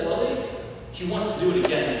does poorly, he wants to do it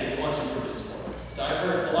again because he wants to improve his score. So I've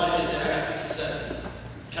heard a lot of kids say, I got 50%.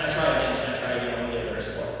 Can I try again? Can I try again? I want to get a better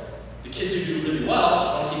score. The kids who do really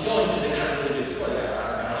well want to keep going because they got a really good score. They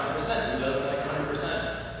got 100%. Who doesn't like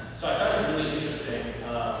 100%? So I found it really interesting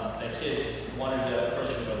that kids wanted to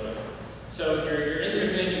approach it both ways. So you're in your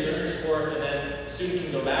thing, you're in your sport, and then a student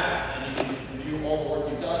can go back and you can review all the work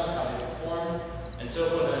you've done, how they performed, and so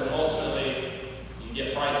forth, and then ultimately you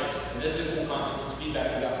get prizes. And this is a cool concept. This is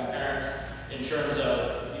feedback we got from parents in terms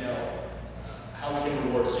of how we can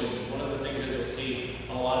reward students. One of the things that you'll see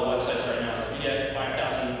on a lot of websites right now is if you get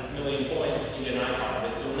 5,000 million points, you get an icon.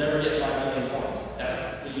 But you'll never get 5 million points. That's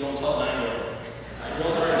what you don't tell 9-year-olds.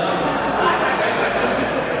 9-year-olds aren't done.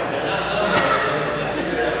 They're not done. They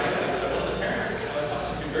figure it out quickly. So one of the parents I was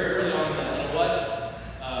talking to very early on said, you know what?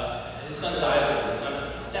 His son's Isaac. His son,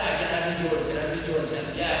 Dad, can I have new Jordans? Can I have new Jordans?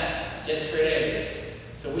 Yes, get straight A's.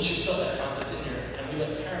 So we just built that concept in here. And we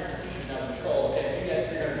let parents and teachers have control. Okay, if you get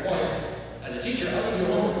 300 points, as a teacher, I'll give you a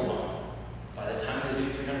homework coupon. By the time they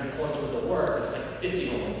leave 300 points worth of work, it's like 50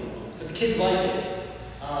 homework coupons. But the kids like it.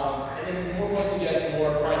 And then the more points you get, the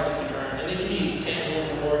more prizes you can earn. And they can be tangible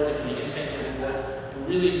rewards, they can be intangible rewards. But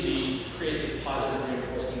really, we create this positive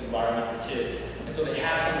reinforcement environment for kids. And so they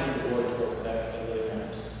have something to reward towards that really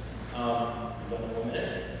matters. We've done 1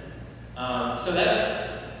 minute. So that's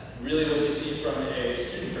really what you see from a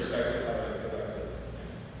student perspective.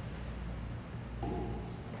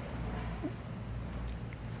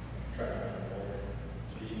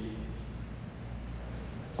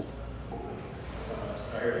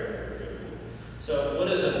 So what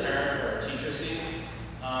does a parent or a teacher see?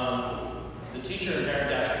 The teacher and parent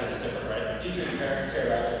dashboard is different, right? The teacher and parents care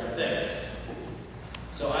about different things.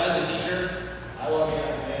 So as a teacher, I log in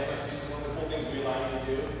and manage my students. One of the cool things we allow you to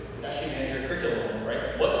do is actually manage your curriculum,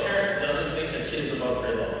 right? What parent doesn't think their kid is above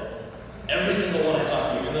grade level? Every single one I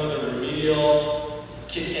talk to, even though they're remedial,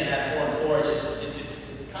 kid can't have 4 and 4, it's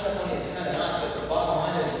kind of funny, it's kind of not, but the bottom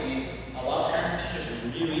line is we allow parents and teachers to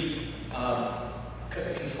really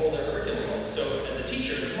control their curriculum level. So as a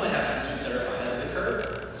teacher, you might have some students that are ahead of the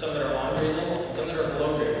curve, some that are on grade level, and some that are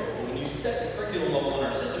below grade level. But when you set the curriculum level in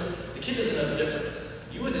our system, the kid doesn't know the difference.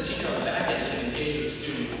 You as a teacher on the back end can engage with a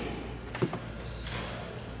student.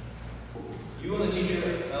 You as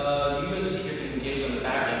a teacher can engage on the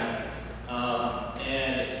back end,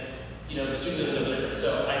 and the student doesn't know the difference. So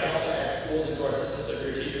I can also add schools into our system, so if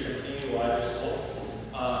you're a teacher, you can see me, we'll add your school.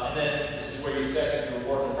 And then this is where you set your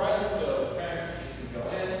rewards and prizes. So parents and teachers can go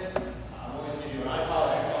in. I'm going to give you an iPod,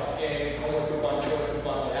 an Xbox game, homework coupon, short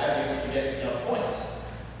coupon, what have you, if you get enough points.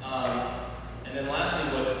 And then lastly,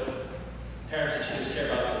 what parents and teachers care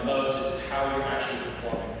about the most is how you're actually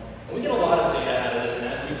performing. And we get a lot of data out of this, and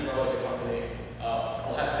as we grow as a company,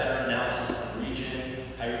 we'll have better analysis on region,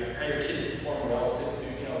 how your kid is performing relative to,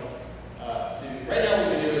 right now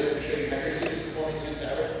what we do is we show you how your students performing, students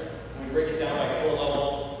average, and we break it down by core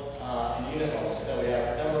level and unit level. So we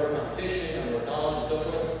have number of computation, number of knowledge, and so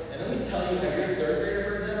forth. And then we tell you how your 3rd grader,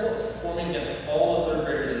 for example, is performing against all the 3rd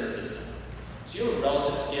graders in the system. So you have a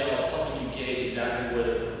relative scale helping you gauge exactly where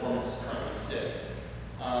their performance currently sits.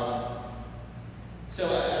 So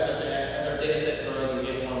as I say, as our data set grows and we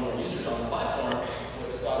get more and more users on the platform,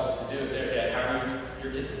 what this allows us to do is say, okay, how are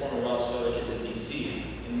your kids performing relative to other kids in DC,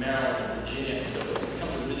 in Maryland, in Virginia, and so forth. So it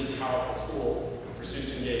becomes a really powerful tool for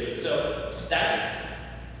students to engage with. So that's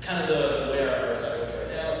kind of the way our site works right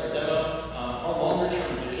now. It's our demo. Our longer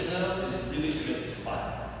term vision, though, is really to make this a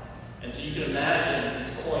platform. And so you can imagine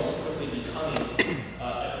these coins quickly becoming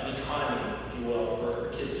an economy, if you will, for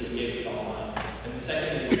kids to engage with online. And the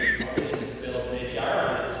second, our vision is to build an API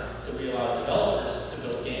around it. So we allow developers to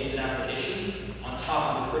build games and applications on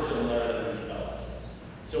top of the curriculum layer that we developed.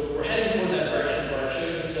 So we're heading towards that direction. What I've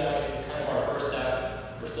showed you today is kind of our first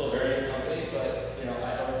step. We're still a very new company, but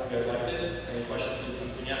I hope you guys liked it. Any questions, please come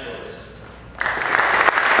see me afterwards.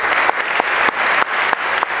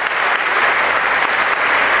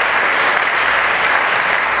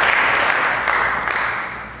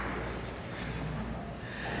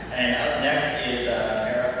 And up next is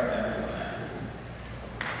Kara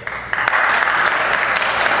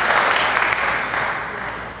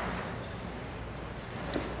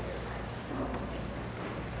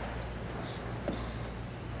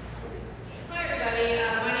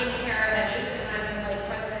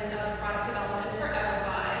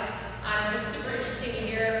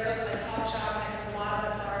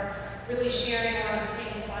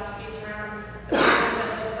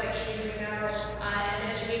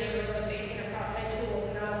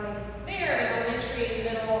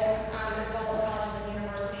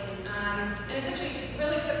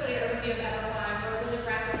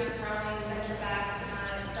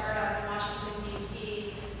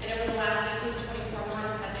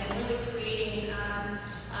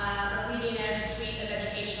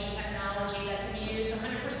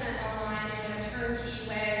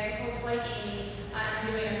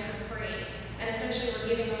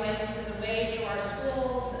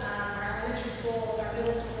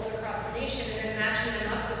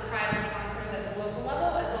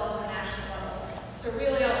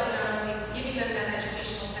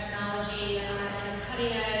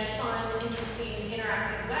cutting-edge, fun, interesting,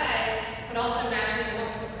 interactive way, but also matching them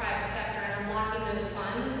up with the private sector and unlocking those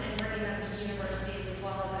funds and bringing them to universities as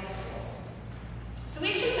well as high schools. So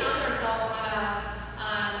we actually found ourselves on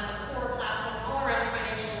a core platform all around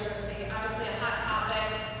financial literacy. Obviously a hot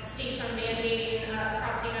topic. States are mandating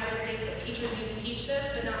across the United States that teachers need to teach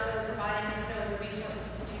this, but not really providing necessarily the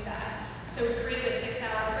resources to do that. So we created a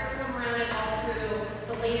 6-hour curriculum around it all through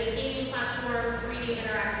the latest gaming platform, 3D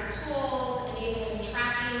interactive tools, enabling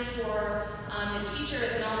tracking for the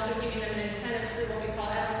teachers, and also giving them an incentive through what we call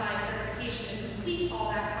EdTech certification to complete all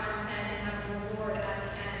that content and have a reward at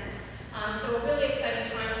the end. So a really exciting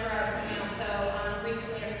time for us, and we also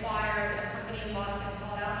recently acquired a company in Boston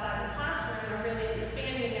called Outside the Classroom, and are really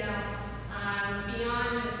expanding now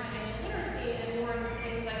beyond just financial literacy and more into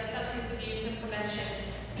things like substance abuse and prevention,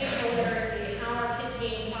 digital literacy, how are kids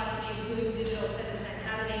being taught to be a good digital citizen,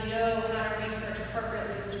 how do they know how to research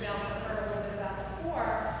appropriately, which we also heard a little bit about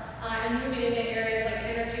before, and moving into areas like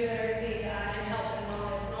energy literacy and health and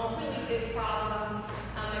wellness, and all really big problems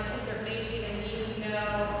that kids are facing and need to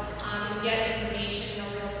know and get information in a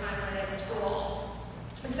real-time way at school.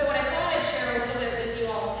 And so what I thought I'd share a little bit with you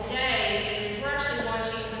all today is we're actually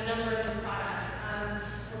launching a number of new products.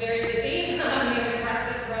 We're very busy. We have an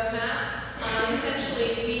aggressive roadmap.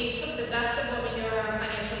 Essentially, we took the best of what we knew around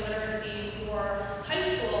financial literacy for high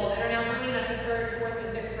schools and are now bringing that to 3rd, 4th,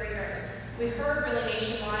 and 5th graders. We heard really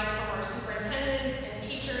nationwide from our superintendents and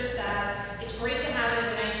teachers that it's great to have it at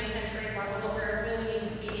the 9th and 10th grade level, but where it really needs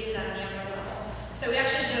to be is at the younger level. So we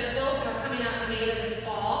actually just built and are coming out in beta this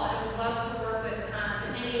fall, and we'd love to work with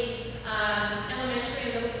any elementary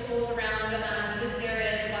and middle schools around this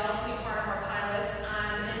area as well to be part of our pilots,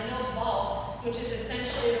 and build Vault, which is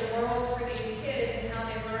essentially the world for these kids and how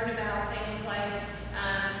they learn about things like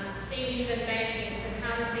savings and bankings and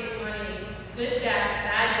how to save money, good debt,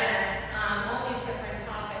 bad debt, all these different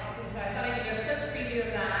topics. And so I thought I'd give you a quick preview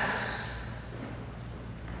of that.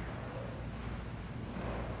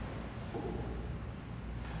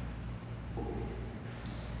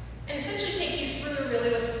 And essentially take you through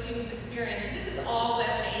really what the students experience. So this is all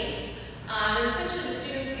web-based. And essentially the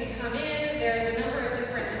students can come in. There's a number of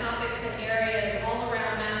different topics and areas all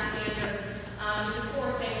around math standards to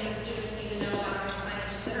core things that students need to know about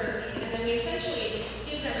financial literacy. And then we essentially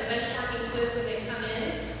give them a benchmarking quiz when they come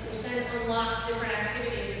in, which then unlocks different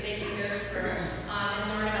activities that they can go through and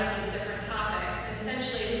learn about these different topics. And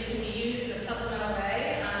essentially these can be used in a supplemental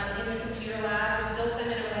way in the computer lab. We built them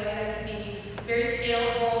in a way that can be very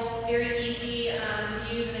scalable, very easy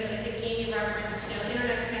to use, and as I think Amy referenced,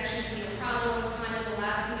 internet connection can be a problem, time in the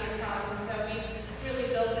lab can be a problem, so we've really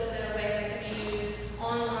built this in a way that can be used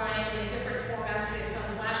online in different formats. We have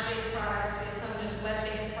some flash-based products, we have some just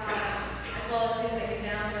web-based products, as well as things they can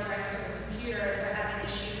download right from the computer if they're having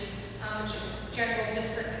issues, which is general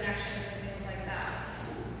district connections and things like that.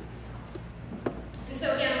 And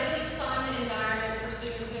so again, a really fun environment for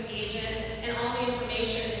students to engage in, and all the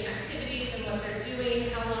information, the activities, and what they're doing,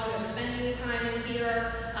 how long they're spending time in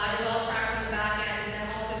here, is all tracked on the back end, and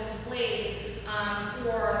then also displayed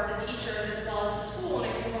for the teachers as well as the school,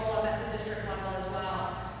 and it can roll up at the district level as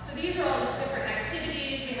well. So these are all just different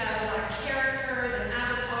activities. We have a lot of characters and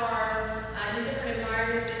avatars in different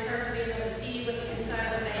environments. They start to be able to see what the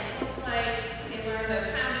inside of the bank looks like. They learn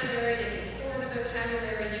vocabulary, they can store the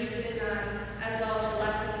vocabulary, use it in as well as for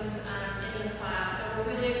lessons in the class. So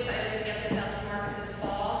we're really excited to get this out to market this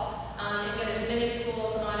fall and get as many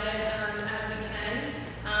schools on it as we can.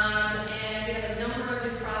 And we have a number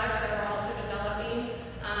of new products that we're also developing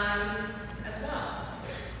as well.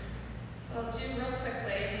 So I'll do real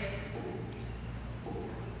quickly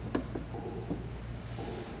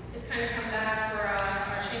is kind of come back for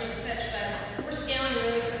our shameless pitch, but we're scaling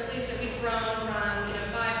really quickly. So we've grown from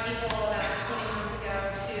 5 people about 20 months ago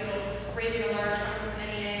to raising a large fund from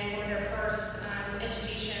NEA, one of their first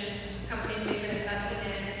education companies they've been invested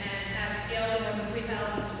in, and have scaled to more than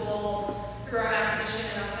 3,000 schools through our acquisition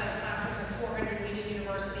and outside the classroom with 400 leading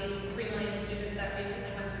universities and 3 million students that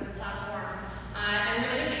recently went through the platform. And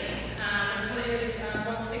we're innovating. I just want to introduce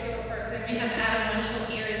one particular person. We have Adam Winchell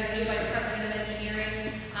here. He's our new Vice President of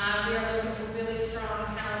Engineering. We are looking for really strong,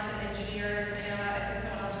 talented engineers. I know I think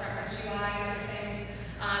someone else referenced UI and other things.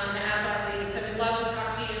 And as our lead. So we'd love to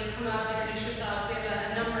talk to you. Come up, introduce yourself. We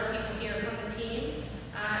have a number of people here from the team.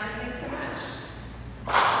 And thanks so much.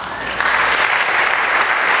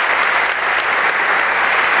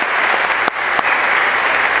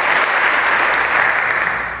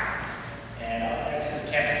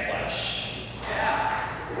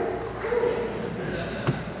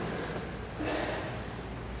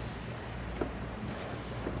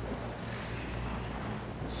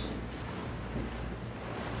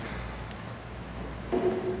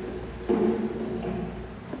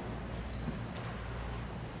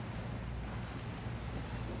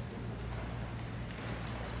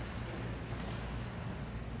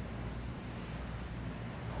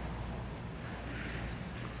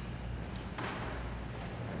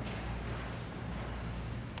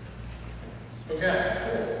 Okay,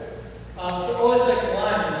 cool. So OSX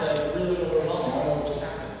Line is really overwhelming. I don't know what just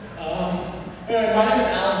happened. Anyway, my name is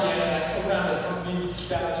Alan Gannett. I co-founded a company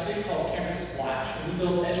down the street called Campus Splash, and we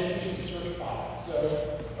build education search products. So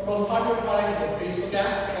our most popular product is a Facebook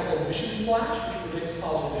app called Admission Splash, which predicts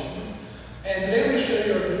college admissions. And today we're going to show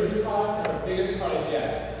you our newest product and our biggest product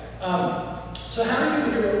yet. So how many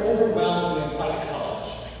people here are overwhelmed when they apply to college?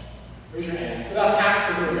 Raise your hands. So about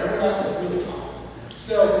half the room. Everyone else is really confident.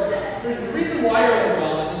 So the reason why you're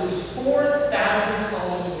overwhelmed is that there's 4,000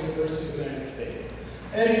 colleges and universities in the United States.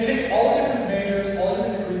 And if you take all the different majors, all the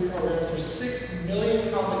different degree programs, there's 6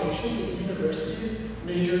 million combinations of universities,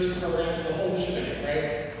 majors, programs, the whole shebang,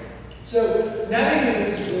 right? So navigating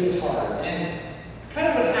this is really hard. And kind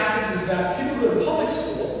of what happens is that people who go to public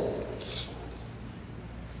school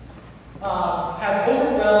have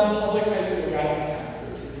overwhelmed public high school guidance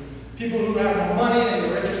counselors. People who have more money and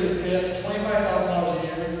are richer pay up to $25,000 a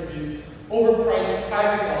year for these overpriced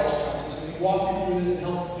private college counselors who can walk you through this and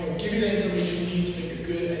help give you the information you need to make a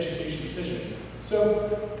good education decision.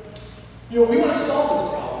 So, we want to solve this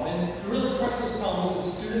problem, and the real crux of this problem is that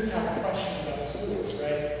students have questions about schools,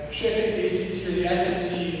 right? Should I take the ACT or the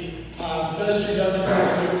SAT? Does GW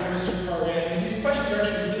have a good chemistry program? And these questions are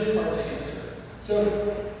actually really hard to answer. So,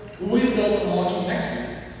 what we've built and launching next week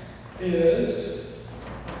is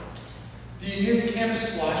the new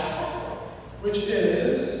Campus Splash platform, which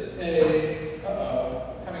is a,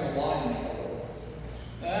 having a line trouble.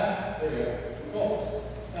 There we go, cool.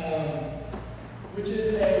 Which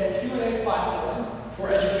is a Q&A platform for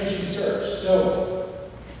education search. So,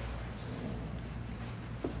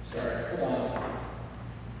 sorry, hold on.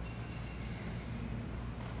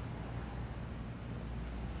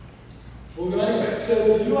 We'll go anyway.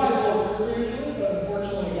 So the UI is a little crisper usually, but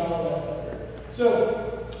unfortunately we got all messed up here.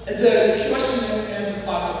 So it's a question and answer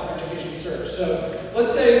platform for education search. So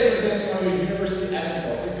let's say, for example, you want to go to University of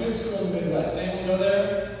Evansville. It's a good school in the Midwest. Anyone go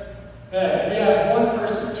there? Okay, we have one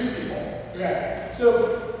person, 2 people. Okay, so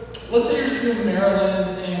let's say you're a student from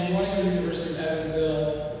Maryland and you want to go to the University of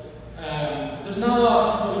Evansville. There's not a lot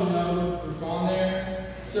of people you know who've gone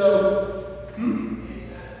there. So,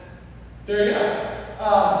 there you go.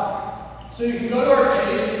 So you can go to our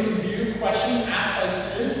page and you can view questions asked by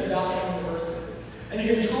students about the university. And you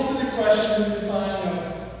can scroll through the questions and you can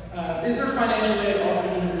find, is there financial aid offered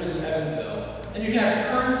at the University of Evansville? And you can have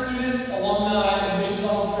current students, alumni, admissions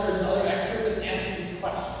officers, and other experts that answer these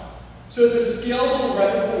questions. So it's a scalable,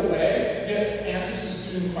 replicable way to get answers to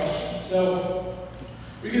student questions. So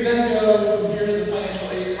we can then go from here to the financial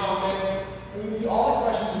aid topic, and we can see all the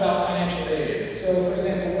questions about financial aid. So for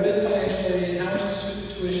example, what is financial aid? How much is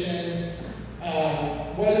student tuition?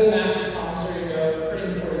 What is a master promissory note?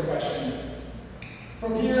 Pretty important question.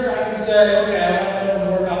 From here, I can say, okay, I want to know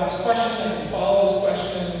more about this question. I can follow this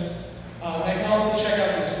question. And I can also check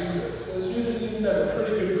out this user. So this user seems to have a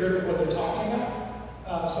pretty good grip of what they're talking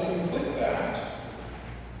about. So I can click that.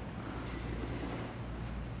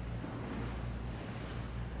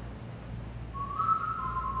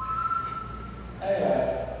 Hey,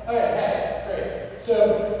 great. So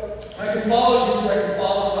I can follow a user, I can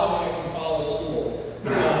follow a topic, I can follow a school.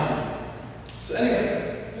 So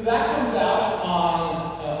anyway, so that comes out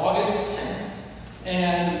on August 10th.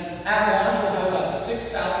 And at launch, we'll have about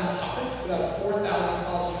 6,000 topics, about 4,000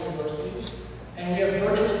 colleges and universities. And we have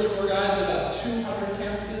virtual tour guides at about 200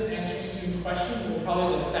 campuses answering student questions, and we'll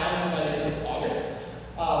probably have 1,000 by the end of August.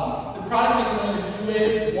 The product makes money in a few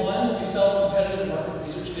ways. One, we sell competitive market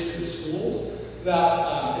research data to schools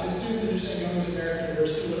about if a student's interested in going to American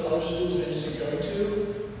University, what other schools are interested in going to.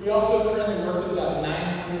 We also currently work with about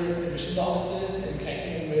 900 admissions offices and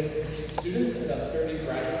connecting with interested students and about 30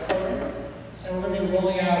 graduate programs. And we're going to be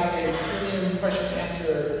rolling out a premium question and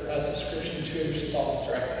answer subscription to admissions offices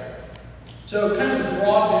directly. So kind of the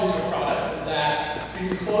broad vision of the product is that we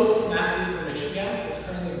can close this massive information gap that's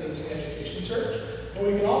currently existing in education search.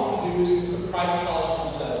 What we can also do is we can put private college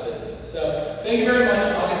counselors out of business. So thank you very much.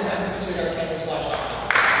 On August 10th, please check out campussplash.com.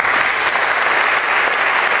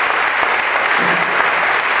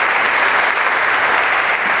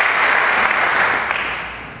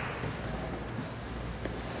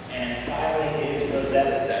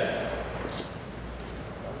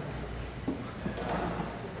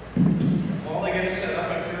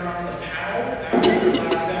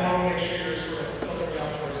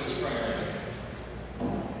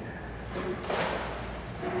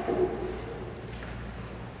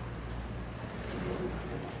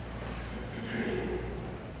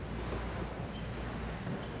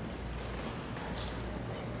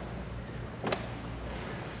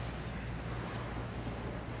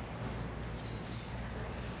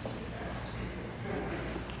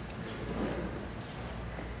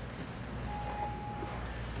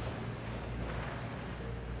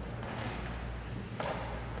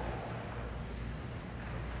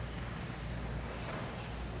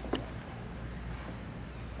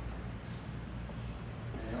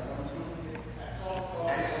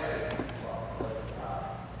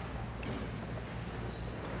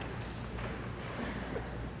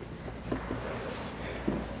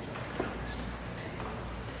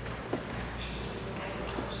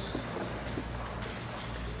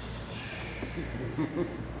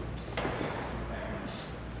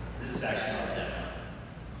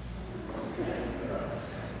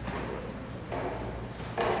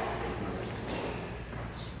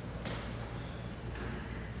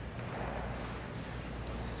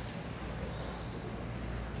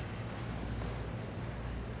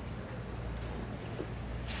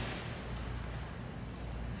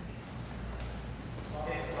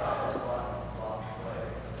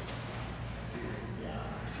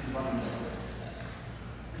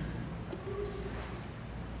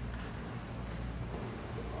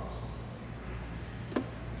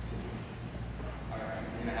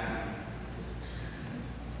 going to happen.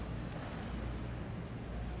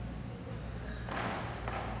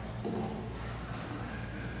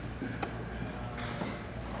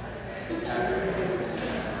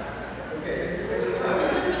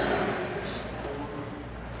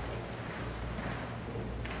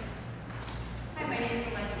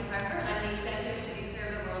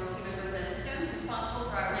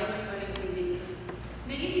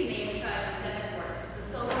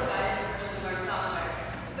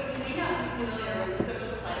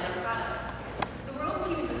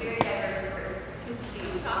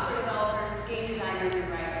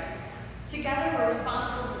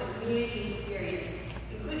 community engagement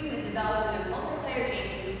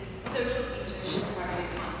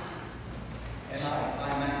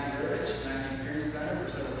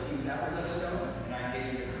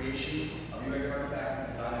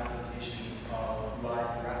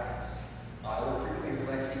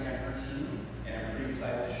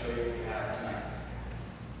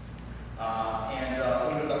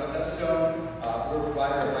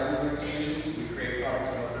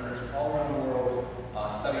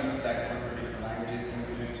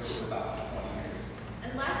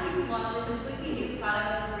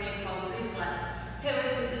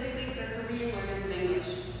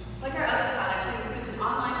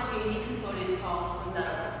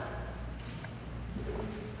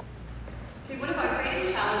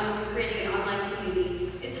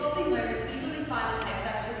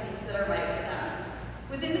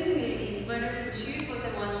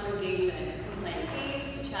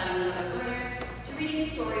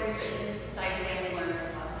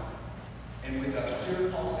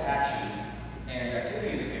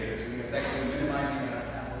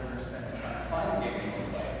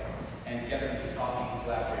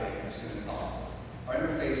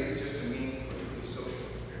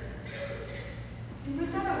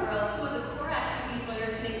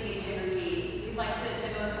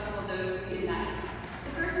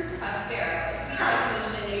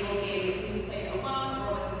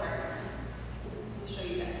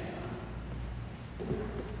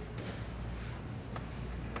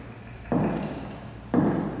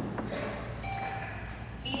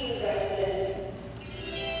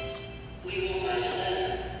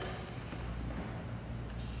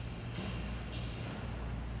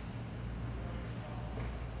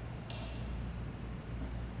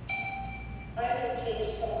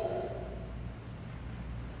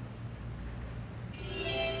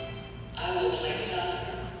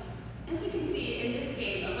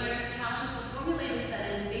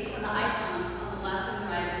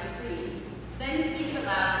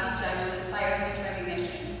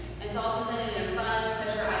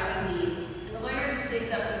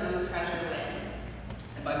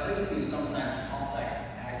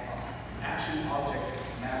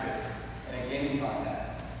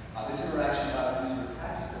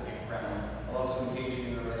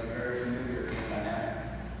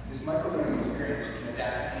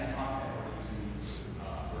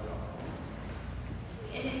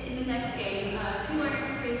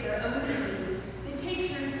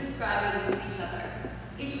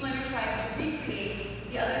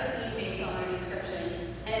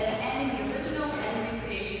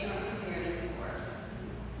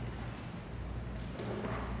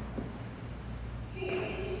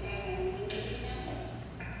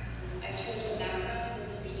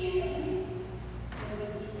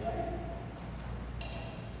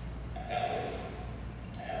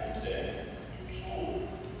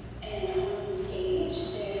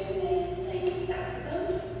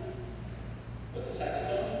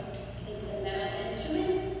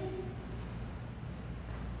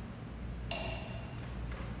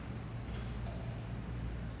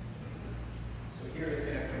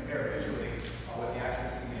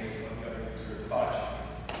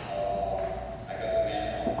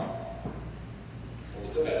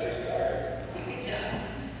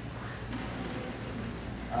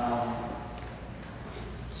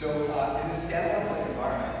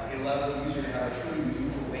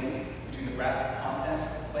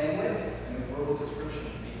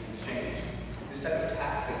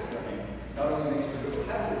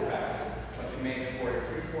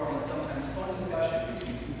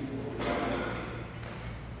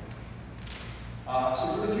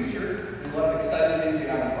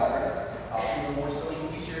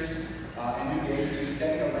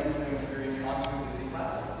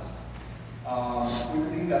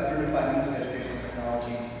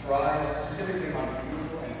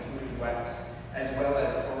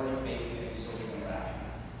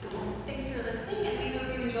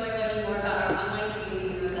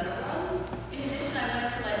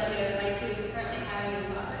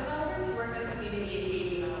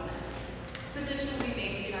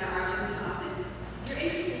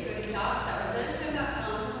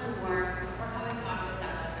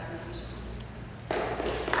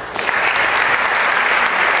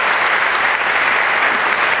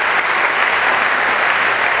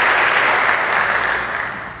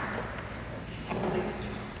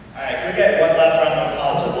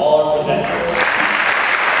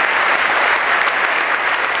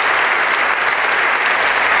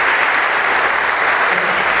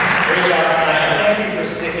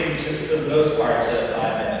part to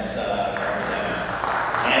 5 minutes for every demo.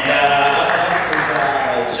 And up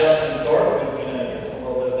next is Justin Thorp, who's going to give us a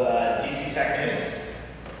little bit of DC Tech news.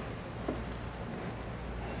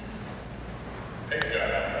 Hey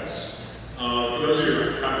guys. For those of you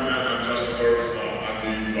who haven't met, I'm Justin Thorp. I'm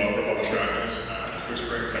the developer of publisher admins at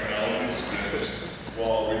Clearspring Technologies. And just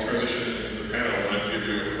while we transition into the panel, I wanted to give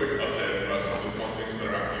you a quick update about some of the fun things that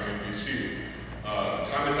are happening in DC.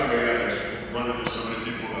 Time and time again, I just run into so many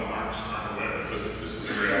people that aren't aware. So this is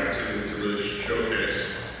a great opportunity to really showcase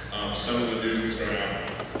some of the news that's going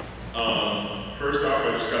on. First off, I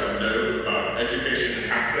just got a note about Education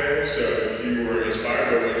Hack Day. So if you were inspired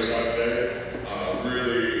by what you saw today,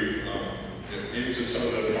 really into some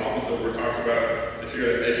of the problems that we're talking about, if you go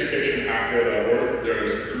to educationhackday.org,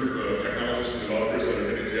 there's a group of technologists and developers that are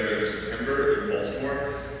getting together in September in Baltimore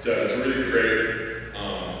to really create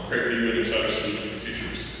new and exciting solutions for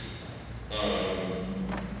teachers.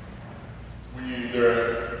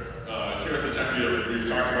 Here at the Tech Meetup, we've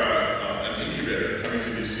talked about an incubator coming to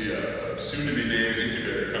DC, a soon-to-be-named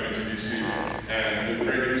incubator coming to DC. And the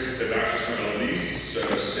great news is they've actually signed a lease, so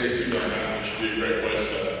stay tuned on that. It should be a great place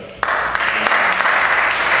to.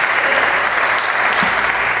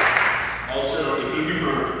 Also, if you're looking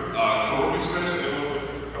for co-working space, anyone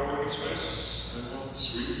looking for co-working space? Anyone?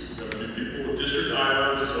 Sweet, we've got a few people.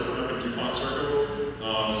 District.io just opened up in DuPont Circle.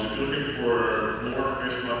 If you're looking for more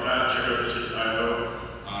information about that, check out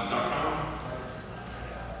district.io.com.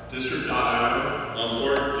 District.io,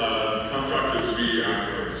 or come talk to Zvi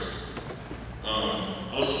afterwards.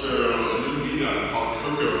 Also, a new meetup called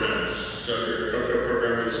Hedges. So if you're a Cocoa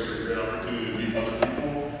programmer, this will be a great opportunity to meet other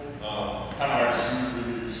people. Kind of hard to see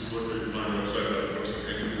really slickly designed website that folks are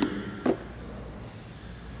paying for.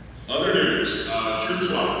 Other news,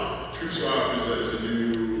 TroopSwap. TroopSwap is a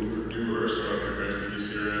newer startup here based in the DC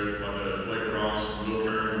area by Blake Ross, Will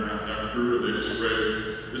Kern, and that crew. They just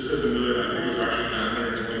raised, this says $1 million, I think it was actually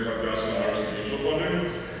 $925,000 in angel funding.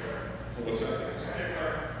 What's that?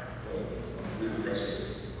 Read the press release.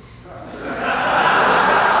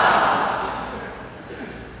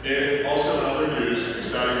 And also in other news,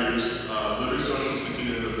 exciting news, Liberty Socials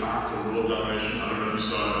continued the path to world domination. I don't know if you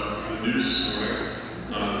saw the news this morning.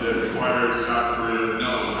 They acquired South Korea.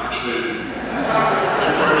 No, actually, they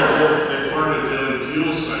acquired a daily deal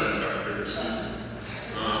site in South Korea.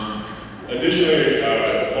 Additionally,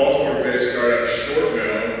 Baltimore-based startup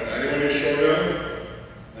ShortMail. Anyone use ShortMail?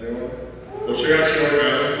 Anyone? Well, check out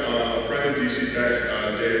ShortMail. A friend of DC Tech,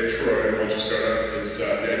 Dave Troy, launched a startup. It's the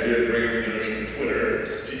idea of bringing the notion of Twitter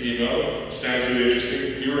to email. Sounds really interesting.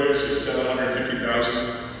 He raised a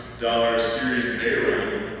 $750,000 Series A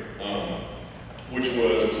round, which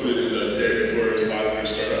was included in the David Flores 500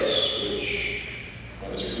 startups, which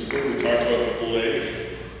is pretty cool. We talked about Blake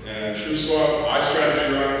and TrueSwap,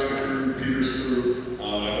 iStrategyLabs, the crew, Peter's crew. I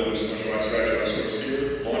know there's a bunch of iStrategyLabs folks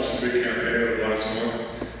here. Launched a big campaign over the last month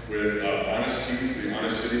with Honest Teams, the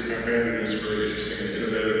Honest Cities campaign. They're doing some really interesting and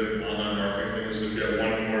innovative online marketing things. If you have if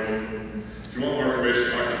you want more information,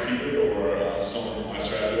 talk to Peter or someone from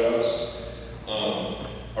iStrategyLabs.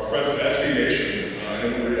 Our friends at SB Nation,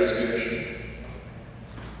 anyone read SB Nation?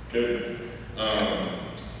 Good.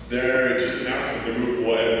 They just announced that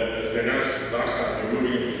as they announced last time, they're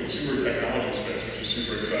moving into the consumer technology space, which is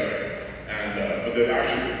super exciting. And but they've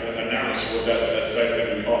actually announced what that site's going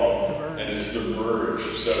to be called, and it's The Verge.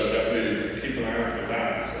 So definitely keep an eye out for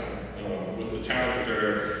that. So, with the talent that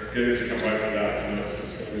they're getting to come right from that,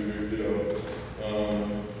 it's going to be a big deal.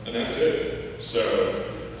 And that's it. So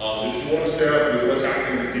if you want to stay up with what's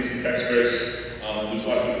happening in the DC Tech space, there's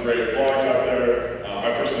lots of great blogs out there.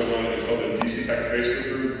 I personally run it. It's called the DC Tech Facebook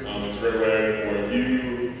group. It's a great way for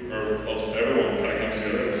you, or everyone kind of comes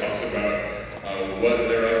together and talks about what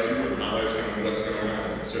they're up to and highlights kind of what's going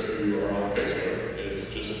on. So if you are on Facebook,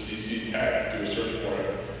 it's just DC Tech, do a search for it,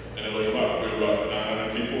 and it'll come up. We have about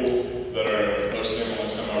 900 people that are posting on a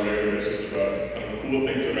semi-regular basis about kind of cool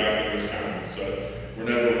things that happen in this town. So we're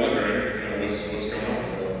never wondering, what's going on.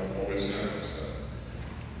 We'll always know. So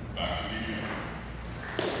back to DJ.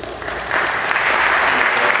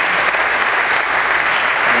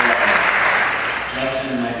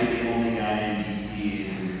 Justin might be the only guy in DC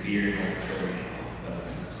whose beard has a curly handle, but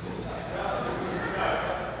that's cool.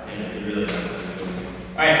 Yeah, it really does.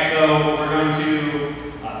 Alright, so we're going to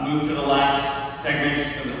move to the last segment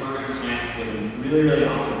of the program tonight with a really, really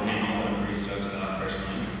awesome panel that I'm pretty stoked about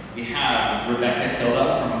personally. We have Rebecca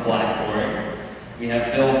Kilduff from Blackboard. We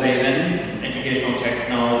have Bill Bavin, educational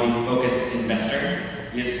technology-focused investor.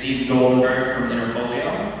 We have Steve Goldenberg from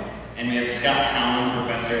Interfolio. And we have Scott Talan,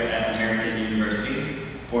 professor at American University,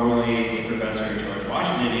 formerly a professor at George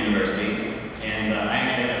Washington University. And I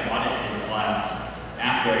actually had to audit his class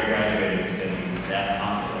after I graduated because he's that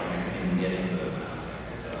popular and I couldn't even get into it when I was there.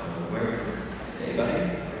 So where is, hey buddy,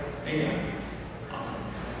 how you doing? Awesome.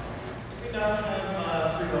 Do we now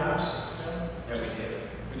have 3 labs, Jim? Yes, we do.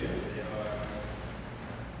 We do.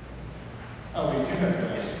 Oh, we do have 3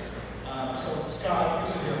 labs. So Scott, if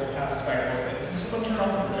you sit here, we'll pass this back and forth. Can someone turn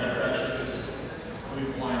off the projector actually, because we'll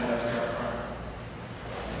be blinded up here up front.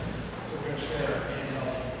 So we're going to share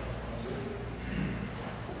handheld.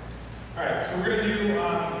 All right, so we're going to do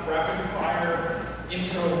rapid fire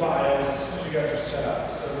intro bios as soon as you guys are set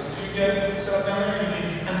up. So did you get set up down there?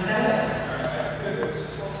 I'm set up. All right, good. As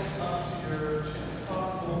close up to your chin as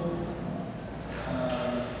possible.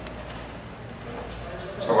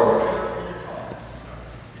 So what?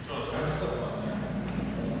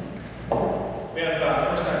 We have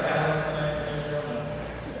first-time panelists tonight.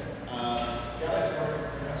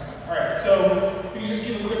 All right, so you can just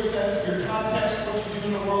give a quick sense of your context, what you do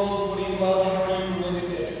in the world, what do you love, how are you related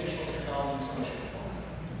to educational technology, and so much more.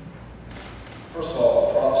 First of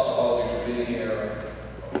all, props to all of you for being here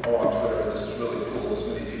or on Twitter. This is really cool. This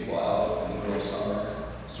many people out in the middle of summer.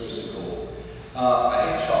 Seriously cool. I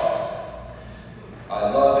hate chalk. I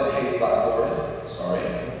love and hate Blackboard. Sorry.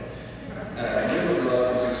 And I really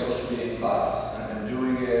love using social media in class. I've been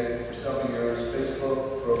doing it for several years, Facebook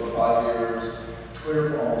for over 5 years, Twitter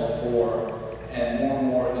for almost 4, and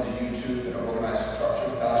more into YouTube in an organized,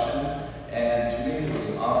 structured fashion. And to me, it was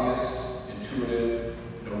an obvious, intuitive,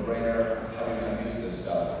 no-brainer, how do you not use this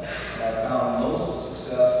stuff? And I found most of the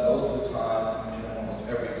success most of the time in almost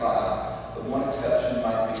every class. The one exception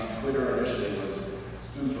might be Twitter initially was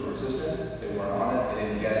students were resistant, they weren't on it, they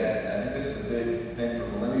didn't get it. And I think this is a big thing for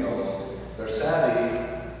millennials. They're savvy,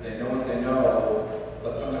 they know what they know,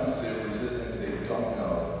 but sometimes they're resistant, they don't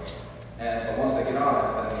know. But once they get on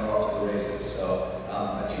it, then they're off to the races. So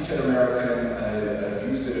I teach at American, I've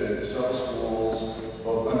used it at several schools,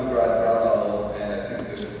 both undergrad and grad level, and I think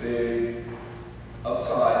there's a big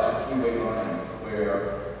upside to three-way learning,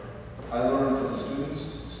 where I learn from the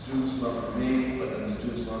students learn from me, but then the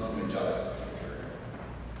students learn from each other.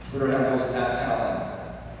 Twitter handles @Talan,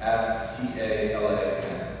 @Talan.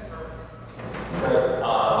 Great.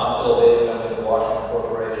 I'm Bill David. I'm with the Washington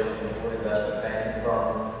Corporation, an investment banking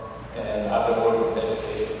firm, and I've been working with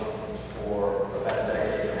education companies for about a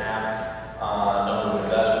decade and a half. A number of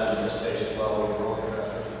investors in this space as well. We're early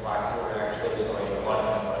investors in Blackboard, actually, so I like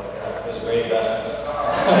them, but it's a great investment.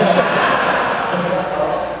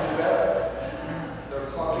 They're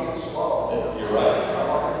clunky and slow. You're right. I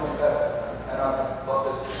want them to be better. And I'd love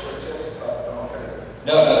to switch it, but don't pay.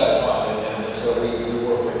 No, that's fine. And so we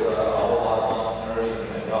work with a whole lot of entrepreneurs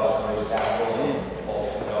and help raise capital and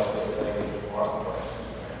ultimately help with the marketplace.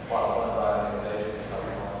 A lot of fun driving innovation and how we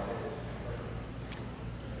want to do.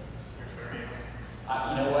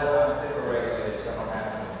 You know what? I'm a paper regulator, so I don't have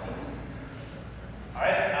to. All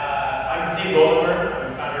right, I'm Steve Goldenberg.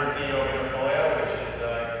 I'm founder and CEO of Interfolio, which is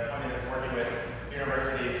a company that's working with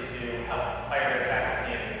universities to help hire their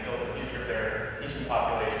faculty and build the future of their teaching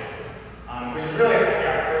population. Which is really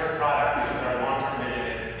our first product, because our long-term vision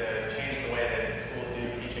is to change the way that schools do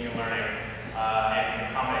teaching and learning and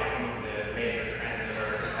accommodate some of the major trends that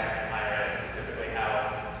are impacting higher ed, specifically how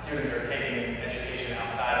students are taking education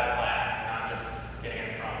outside of class, not just getting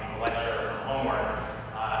it from a lecture or from homework.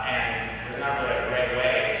 And there's not really a great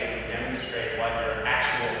way to demonstrate what your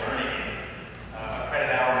actual learning is. A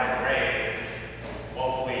credit hour in a grade is just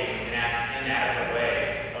woefully inadequate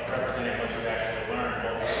way of representing what you've actually learned,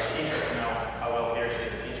 both for the teacher to know how well he or she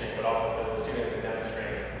is teaching, but also for the student to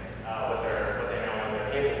demonstrate what they know and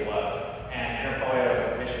what they're capable of. And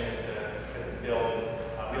Interfolio's mission is to build,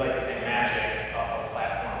 we like to say, magic software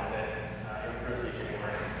platforms that improve teaching and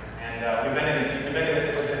learning. And we've been in this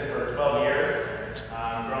business for 12 years,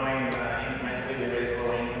 growing incrementally. We raised a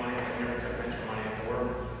little angel money, so we never took venture money, so we're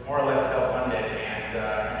more or less self-funded and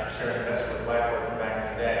actually sharing investor with Blackboard from back in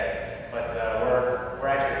the day. But we're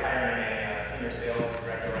actually hiring a senior sales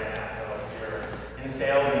director right now, so if you're in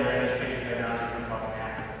sales and you're in education technology, you can talk to me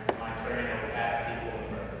after. My Twitter handle is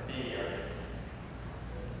 @SteveGoldenberg, B-E-R.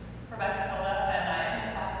 Rebecca Kilduff, and I'm in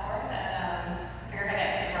Blackboard, and figured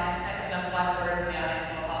I'd get around tonight. There's enough Blackboarders in the audience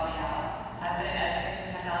that will help me out. I've been in education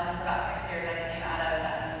technology for about 6 years. I came out of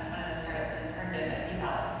one of the startups and turned in at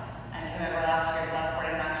Meetup, and came over last year to Blackboard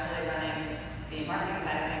and actually running the marketing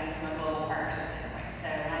side of things from a global partnership standpoint. So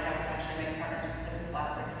my job is to actually make partners with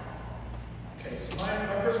Blackboard successful. Okay, so my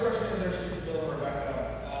first question is actually for Bill and Rebecca.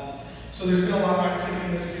 So there's been a lot of activity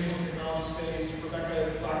in the educational technology space.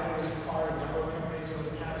 Rebecca, Blackboard has acquired a number of companies over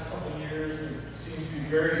the past couple of years and seems to be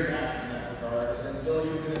very active in that regard. And then Bill,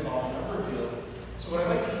 you've been involved in a number of deals. So what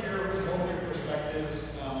I'd like to hear from both of your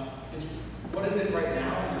perspectives is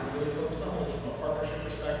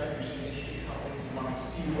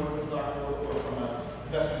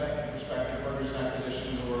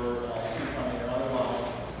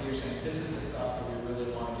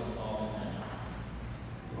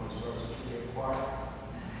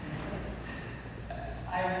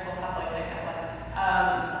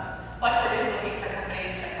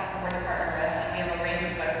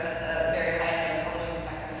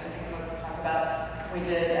we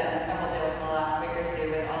did several deals in the last week or two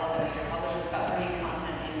with all of the major publishers about bringing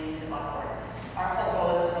content into Blackboard. Our whole goal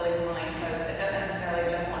is to really find folks that don't necessarily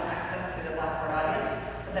just want access to the Blackboard audience,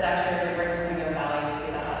 but that actually really brings something of value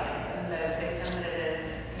to that audience. And so to the extent that it is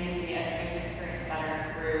making the education experience better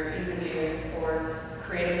through ease of use or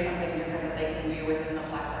creating something different that they can do within the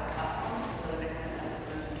Blackboard platform, is really the kind of stuff that's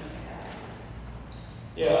most interesting about it.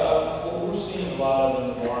 Yeah, what we're seeing a lot of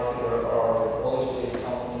in the market are early stage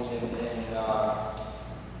companies and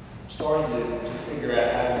starting to figure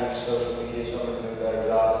out how to use social media. Some are doing a better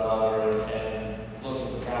job than others and looking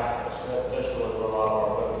for capital. So that's really where a lot of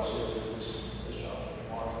our focus is at this juncture in the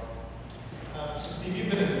market. So Steve, you've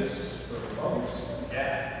been in this for 12 years or so.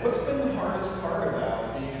 Yeah. What's been the hardest part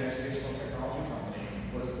about being an educational technology company?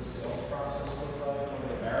 What does the sales process look like? What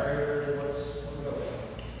are the barriers? What does that look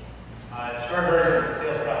like? Short version, the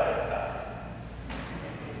sales process sucks.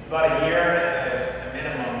 It's about a year at a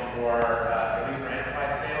minimum for at least for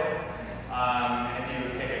enterprise sales. And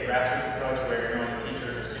if you take a grassroots approach where you're going to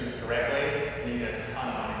teachers or students directly, you need a ton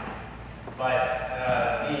of money. But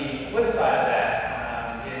the flip side of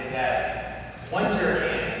that is that once you're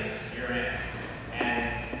in, you're in. And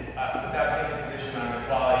without taking a position on the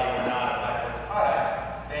quality or not of Blackboard's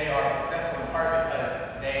product, they are successful in part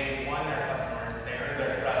because they won their customers, they earned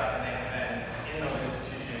their trust, and they have been in those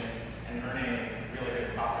institutions and earning really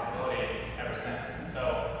good profitability ever since. And so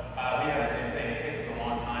we have the same thing. It takes us a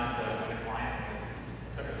long time to win a client.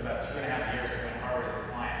 It took us about 2.5 years to win Harvard as a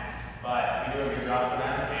client. But we do a good job for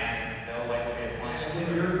them, and they'll likely be a client. And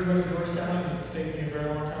then you're going to Georgetown, and it's taken you a very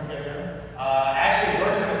long time to get there? Actually,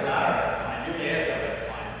 Georgetown is not our best client. UVA is our best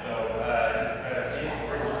client. So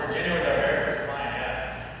Virginia was our very first client,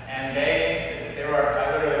 yeah. And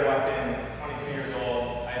I literally walked in 22 years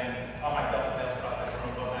old. I taught myself the sales process from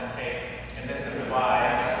a book on tape, convinced them to buy,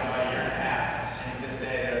 and after about a year and a half, and to this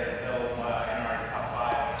day, they're still in our top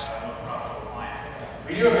 5 most profitable clients.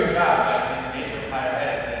 We do a good job, but I mean, the nature of higher ed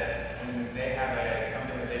is that when they have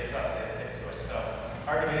something that they trust, they stick to it. So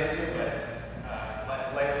hard to get into, but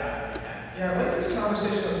lifetime if you can. Yeah, I like this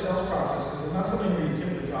conversation of sales process because it's not something we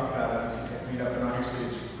typically talk about at EdTech Meetup, and obviously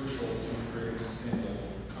it's crucial to creating sustainable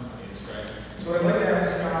companies, right? So what I'd like to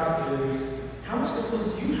ask Scott is, how much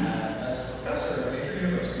influence do you have as a professor at a major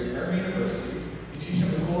university, American University? You teach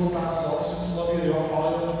some of the coolest classes, all the students love you, they all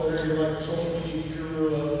follow you on Twitter, you're like social media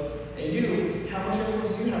guru of AU. How much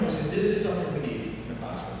influence do you have? You say, this is something we need in the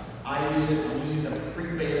classroom. I use it, I'm using the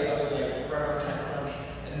pre-beta of it, like right on TechCrunch,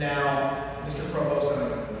 and now Mr. Provost, I don't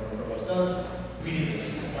know what Provost does, we need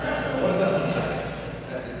this. All right, so what does that look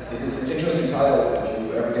like? It's an interesting title. If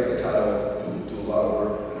you ever get the title, you do a lot of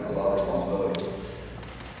work and have a lot of responsibility.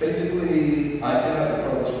 Basically, I did have the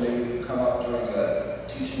privilege to maybe come up during a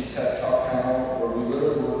teaching tech talk panel where we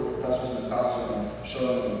literally were professors in the classroom and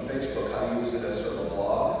showing them on Facebook how to use it as sort of a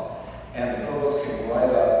blog. And the provost came right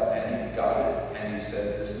up and he got it and he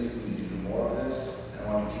said, we need to do more of this and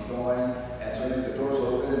I want to keep going. And so I think the door's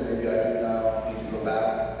open and maybe I do now need to go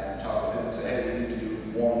back and talk with him and say, hey, we need to do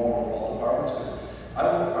more and more with all departments because I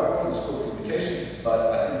work in the School of Communication,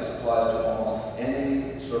 but I think this applies to almost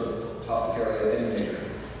any sort of topic area, any major.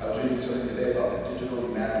 I was reading something today about the digital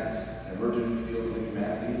humanities, an emerging field of the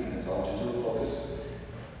humanities, and it's all digital focused.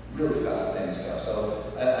 Really fascinating stuff.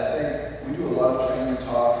 So I think we do a lot of training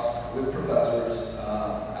talks with professors.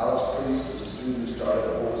 Alex Priest was a student who started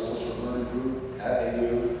a whole social learning group at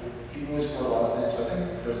AU. He really supported a lot of things. So I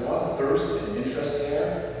think there's a lot of thirst and interest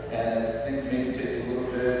there, and I think maybe it takes a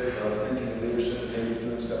little bit of thinking of leadership, maybe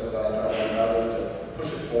doing stuff with iStrategyLabs and others to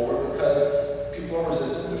push it forward because people are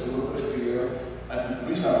resistant. There's a little bit of fear. And the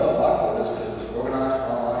reason I love Blackboard is because it was organized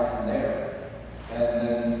online and there. And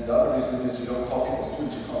then the other reason is you don't call people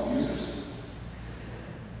students, you call them users.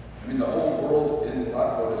 I mean, the whole world in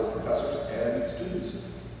Blackboard is professors and students.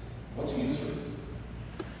 What's a user?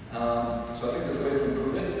 So I think there's ways to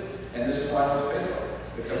improve it. And this is why I went to Facebook,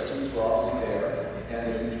 because students were obviously there and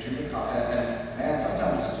they can contribute content. And man,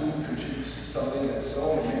 sometimes a student contributes something that's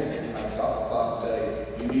so amazing. I stop the class and say,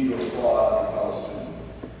 you need to applaud your fellow student.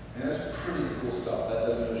 And that's pretty cool stuff. That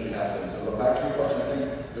doesn't usually happen. So back to your question, I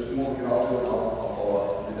think there's more we can all do, and I'll follow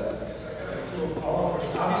up and do that. A little follow-up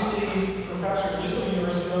question. Obviously, professors, at least on the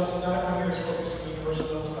university level, so not everyone here is focused on the university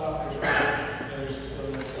level stuff. There's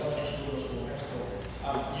elementary school, high school.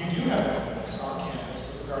 You do have programs on campus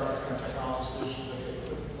with regard to kind of technology solutions that get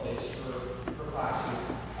put in place for classes.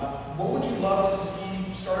 What would you love to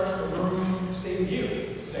see start from the room say to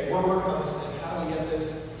you? To say, we're working on this thing. How do we get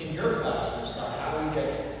this in your classroom, Scott? How do we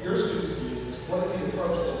get your students to use this? What is the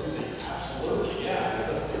approach that you say, absolutely, yeah,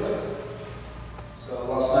 let's do it? So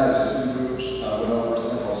last night, a student group went over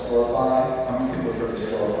something called Storify. How many people have heard of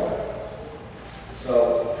Storify? So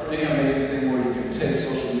pretty amazing where you can take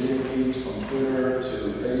social media feeds from Twitter to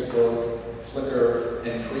Facebook, Flickr,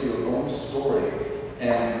 and create your own story.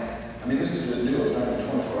 And I mean, this is just new. It's not even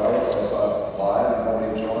 24 hours. I saw it live and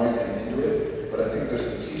already joined and into it. But I think there's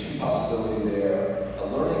a teaching possibility there, a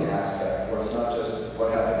learning aspect where it's not just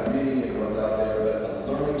what happened to me and what's out there, but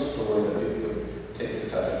a learning story that people could take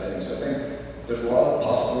this type of thing. So I think there's a lot of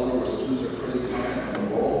possibility where students are creating content on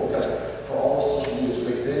the roll, because for all social media's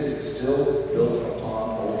great things, it's still built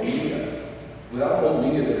upon old media. Without old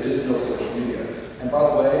media, there is no social media. And by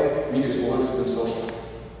the way, media's always been social.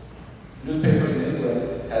 Newspapers in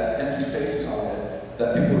England had empty spaces on it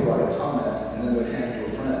that people would write a comment and then they would hand it to a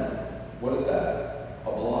friend. What is that?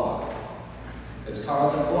 A blog. It's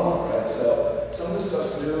content blog, right? So some of this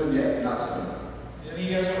stuff's new and yet not so new. Any of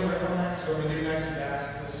you guys want to riff on that? So what we do next is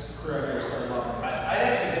ask this crew out here to start talking. I'd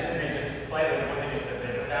actually disagree just slightly with one thing you said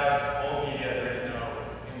there. Without old media, there is no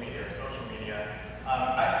new media or social media.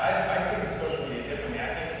 I see social media differently.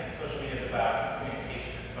 I think social media is about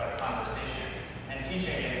communication. It's about a conversation. And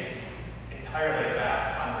teaching is entirely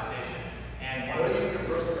about conversation. And what are you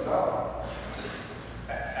conversing about?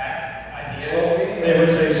 Facts, ideas. So they would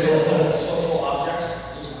say social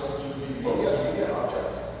objects is what you would be social media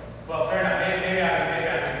objects. Well, fair enough. Maybe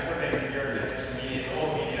I'm interpreting your definition of media, the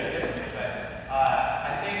old media, differently. But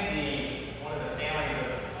I think one of the failings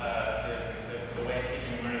of the way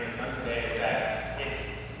teaching and learning is done today is that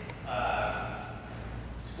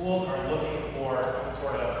schools are looking for some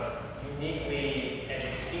sort of uniquely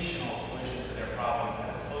educational solution to their problems,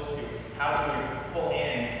 as opposed to how to pull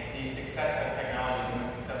in these successful technologies and the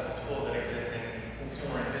successful tools that exist in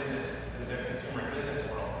consumer and business, the consumer and business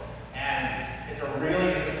world. And it's a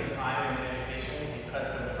really interesting time in education because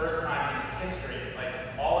for the first time in history, like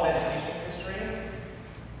all of education's history,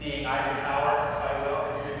 the ivory tower,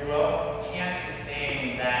 if you will, can't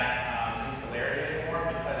sustain that insularity anymore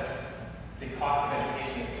because the cost of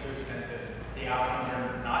education is too expensive. The outcomes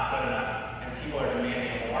are not good enough, and people are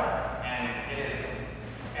demanding more. And it is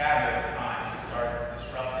a fabulous time to start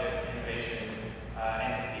disruptive innovation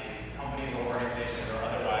entities, companies, organizations, or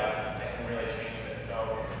otherwise that can really change this. So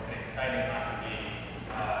it's an exciting time to be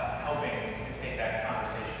helping to take that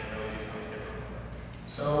conversation and really do something different.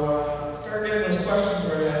 So start getting those questions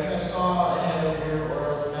ready. I think I saw a hand over here where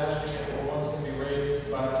I was imagining if one's going to be raised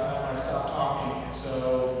by the time I stop talking. So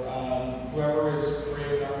whoever is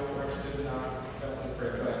brave enough or interested enough, definitely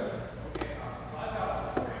free. Go ahead. Okay, so I've got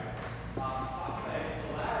one for you. Talking about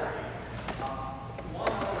insularity, one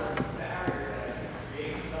other barrier that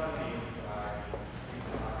creates some of the insularity is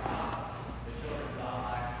the Children's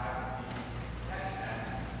Online Privacy Protection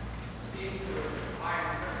Act. It's sort of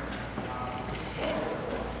iron curtain.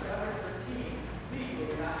 February 13th, legally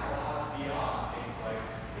we're not allowed beyond things like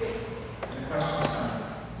Facebook. Any questions coming?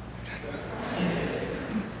 So the question is,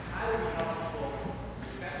 how do we help people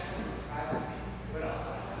respect children's privacy, but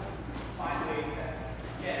also find ways to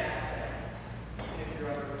get access, even if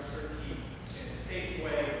you're under 13, in a safe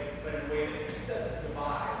way, but in a way that doesn't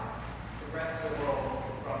divide the rest of the world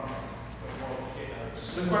from the world of kids.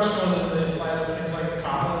 So the question was in light of things like the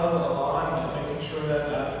copy law, the law, and making sure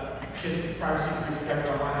that kids' privacy can be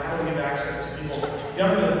protected online. How do we give access to people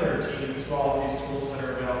younger than 13 to all of these tools that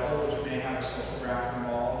are available, which may have a social graph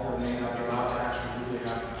involved or may not be allowed to actually really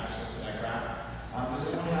have access to that graph? Does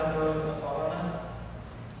anyone have a thought on that?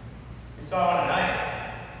 We saw one tonight,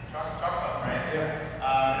 Choctaw, right? Yeah.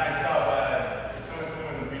 And I saw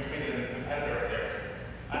someone retweeted a competitor of theirs.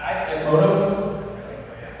 And Moto? I think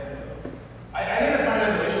so, yeah. I think the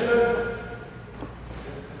fundamental issue is,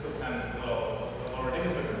 this will sound a little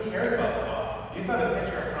ridiculous, but who cares about the law? You saw the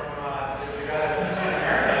picture from the guy that's teaching in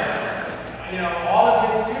America. You know, all of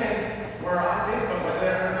his students were on Facebook, whether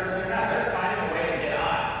they're under 13 or not. They're finding a way to get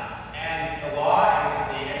on. And the law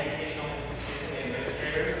and the educational institution, the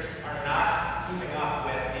administrators, are not keeping up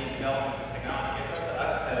with the developments of technology. It's up to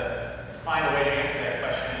us to find a way to answer that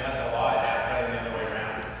question and let the law adapt rather than the other way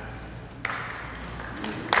around.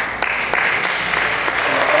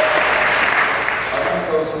 I don't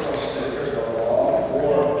know if someone said who cares about the law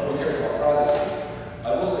or who cares about privacy. I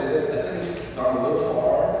will say this, I think it's gone a little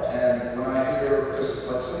far, and when I hear, because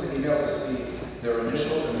like some of the emails I see, their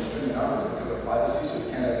initials and the streaming out because of privacy, so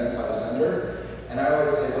you can't identify the sender. And I always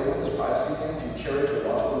say, well, with this privacy thing, if you carry it to a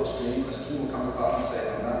logical extreme, a student will come to class and say,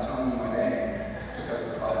 I'm not telling you my name because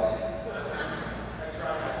of privacy. I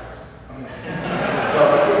tried. No,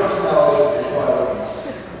 it's your personality, it's what I witness.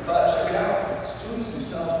 But check it out, students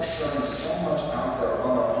themselves are sharing so much out there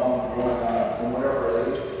on their own growing up from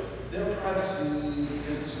whatever age. Their privacy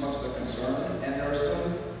isn't so much their concern, and there are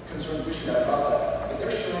some concerns we should have about that. But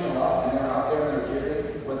they're sharing a lot, and they're out there and they're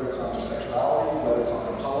giving, whether it's on their sexuality, whether it's on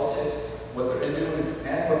their politics,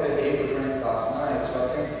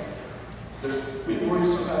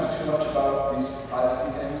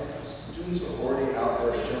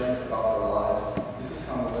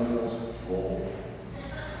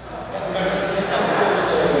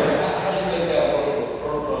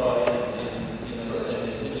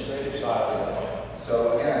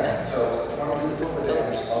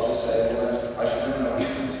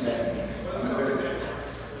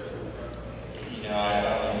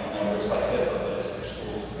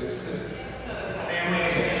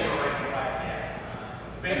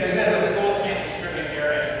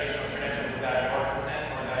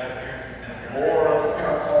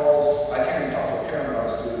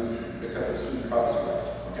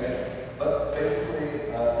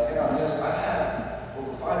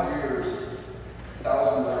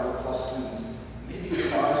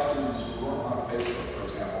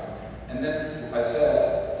 And then I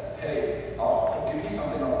said, hey, give me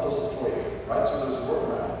something, I'll post it for you, right? So there's a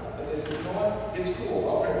workaround. But they said, you know what, it's cool,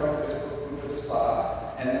 I'll create my own Facebook group for this class.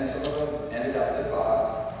 And then some of them ended after the class.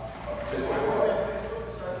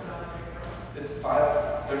 It's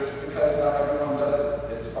 5, because not everyone does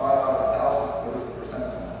it. It's 5 out of 1,000. What is the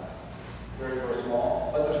percentage on that? It's very, very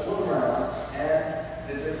small. But there's workarounds, and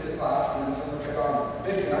they did it for the class, and then someone kept on.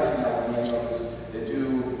 The big thing I see now with millennials is they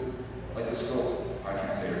do, like this girl, I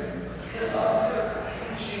can't say her name.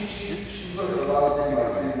 She put her last name like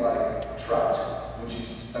something like Trout,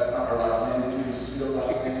 that's not her last name. They do these pseudo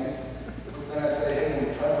last names. Then I say, hey, when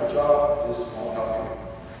you try for a job, this won't help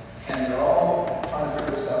you. And they're all trying to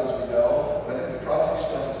figure this out as we go. But I think the privacy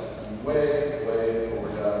stuff is way, way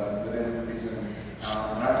overdone within reason.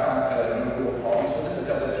 And I found that I had no real problems with it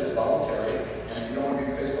because I said it's voluntary. And if you don't want to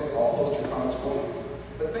be on Facebook, I'll post your comments for you.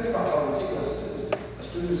 But think about how ridiculous it is. A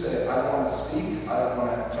student say, I don't want to speak, I don't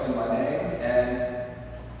want to tell you my name, and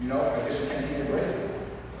you know, I guess you can't give me a grade.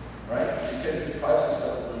 Right? If you take this privacy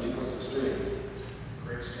stuff to the ridiculous extreme.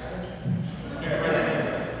 Great strategy.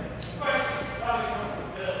 Questions, probably one for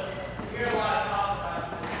Bill. We hear a lot of talk about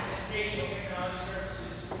educational technology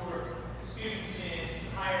services for students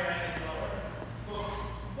in higher ed and lower. Well,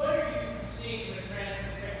 what are you seeing from a trend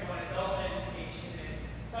perspective on adult education and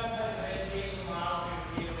some type of educational model to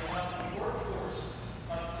be able to help the workforce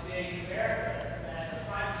of today's America that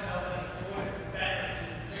find themselves unemployed for veterans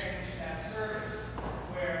and preparing to that service,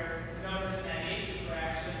 where the numbers in that age group are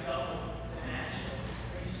actually double the national?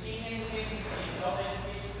 Are you seeing anything from the adult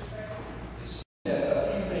education perspective? A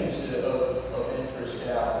few things of interest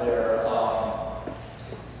out there.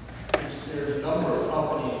 There's a number of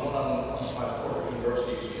companies, one of them comes from Corporate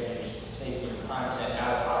University Exchange, taking content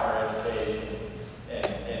out of higher education and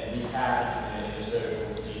repackaging it in a social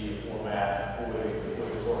media format for the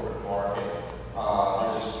corporate market.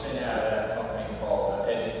 There's a spin out of that company called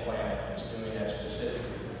EdTech that's doing that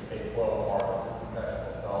specifically for the K-12 market for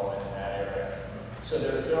professional development in that area. So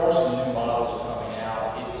there are some new models coming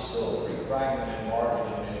out. It's still a pretty fragmented market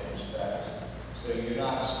in many respects. So you're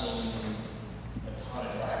not seeing a ton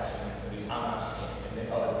of traction, at least I'm not seeing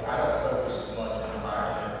it. I don't focus as much on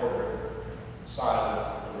the corporate side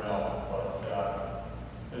of the realm, but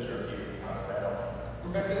those are a few kind of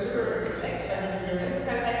Rebecca, is there a Just to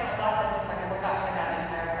say from a Blackboard perspective, we've actually got an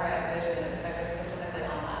entire product division that's focused specifically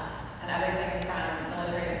on that. And everything from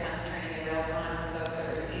military defense training in real time for folks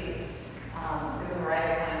overseas. We have a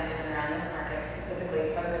variety of clients in and around this market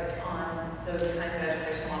specifically focused on those kinds of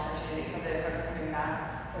educational opportunities, whether they're folks coming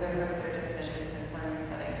back or they're folks that are just in a distance learning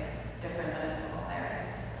setting. It's different than a typical area.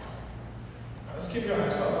 Let's keep going.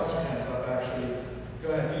 I saw a bunch of hands up, actually.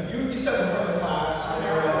 Go ahead. You sat in front of the class when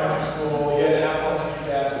you were in elementary school. You had an apple on teacher's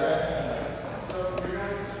desk, right? So from your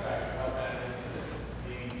guys' perspective, how benefits is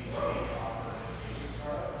being DC offer an education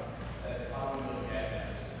startup? How would you look at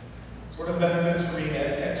that? So what are the benefits for being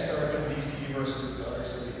an EdTech startup in DC versus other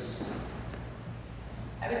cities?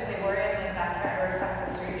 I would say we're in the backyard, we're across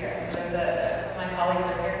the street here. So some of my colleagues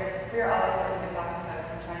are here. We are always looking to talk to folks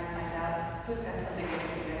and trying to find out who's got something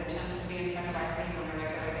interesting. There's a chance to be in front of our team on a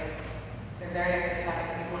regular basis. They're very open to talking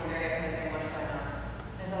to people and very open to hearing what's going on.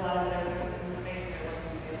 There's a lot of other folks in the space that are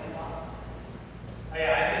looking to do as well. Oh,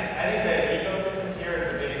 yeah, I think the ecosystem here is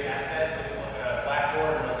the biggest asset with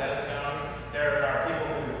Blackboard and Rosetta Stone. There are people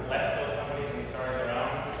who left those companies and started their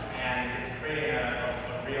own, and it's creating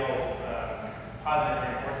a real positive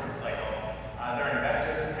reinforcement cycle. There are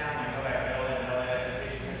investors in town. I know that Bill and know that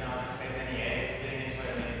education technology space, NEA is getting into it.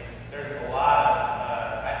 I mean, there's a lot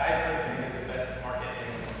of, I personally think it's the best market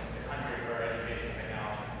in the country for education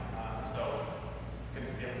technology. So it's good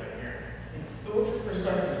to see everybody here. But what's your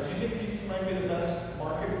perspective? Do you think DC might be the best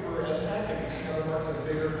market for EdTech? Have you seen other markets like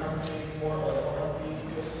bigger companies, more healthy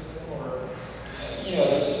ecosystem, or?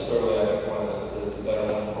 This is clearly, I think, one of the better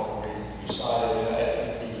ones for all the reasons you cited. And I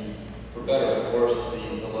think for better or for worse,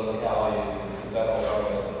 the locality, the federal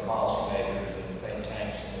government, and the policymakers and think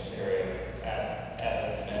tanks in this area at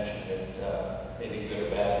a dimension that may be good or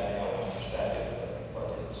bad depending on one's perspective,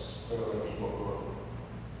 but it's clearly people who are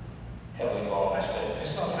heavily involved in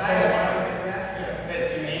space. Can I ask one thing that's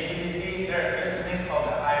unique to DC? There's a thing called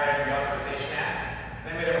the Higher Ed Reauthorization Act.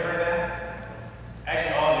 Has anybody ever heard of that?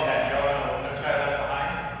 Actually, all of you have. You all know No Child Left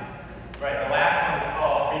Behind? Right, the last one is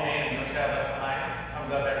called renamed No Child Left Behind.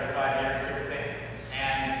 Comes up every 5 years, give or take.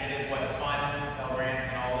 And it is what funds Pell Grants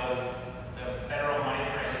and all those, the federal money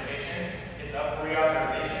for education. It's up for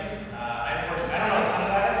reauthorization. I don't know a ton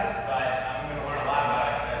about it, but I'm going to learn a lot about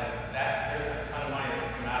it because there's a ton of money that's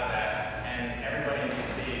coming out of that. And everybody in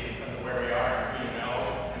DC, because of where we are, we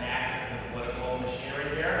know, and access to the political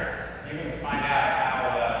machinery here, you can find out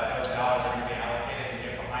how those dollars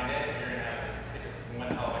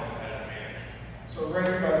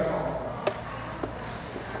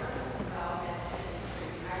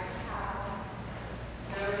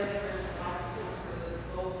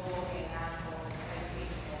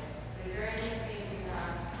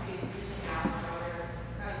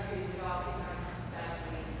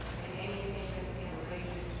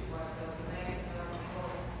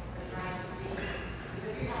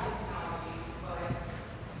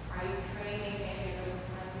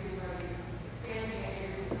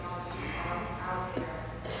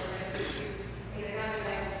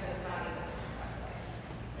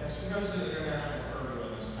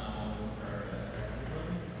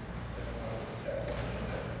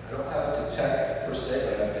say,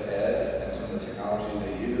 but I have to add, and some of the technology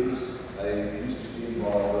they use. I used to be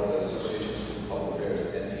involved with the Association of Schools of Public Affairs,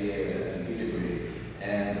 NPA, with an NP degree,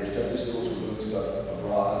 and there's definitely schools who are doing stuff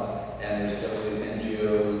abroad, and there's definitely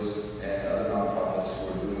NGOs and other nonprofits who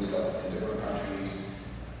are doing stuff in different countries.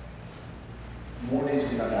 More needs to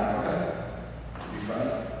be done in Africa, to be frank,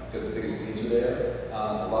 because the biggest needs are there.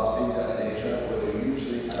 A lot's being done in Asia, where they're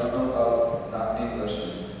usually, I don't know about not English,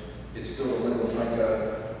 and it's still a lingua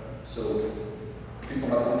franca, so people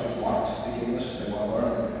in other countries want to speak English and they want to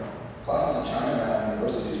learn. Classes in China now in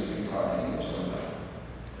universities are being taught in English so much.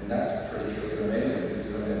 And that's pretty freaking amazing,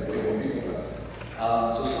 considering they have way more people than us.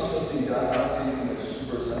 So some stuff's being done. I don't see anything that's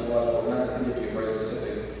super centralized or organized. I think you have to get very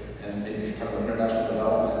specific. And maybe if you talk about international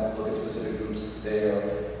development, look at specific groups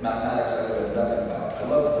there. Mathematics, I know nothing about. I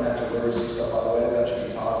love the financial literacy stuff, by the way. That should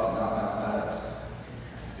be taught and not mathematics.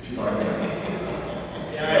 If you know what I mean.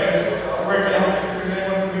 Yeah, right now, if there's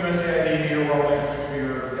anyone from USAID or World Bank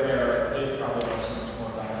who are there, they probably know so much more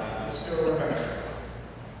about that. Let's go to Rebecca.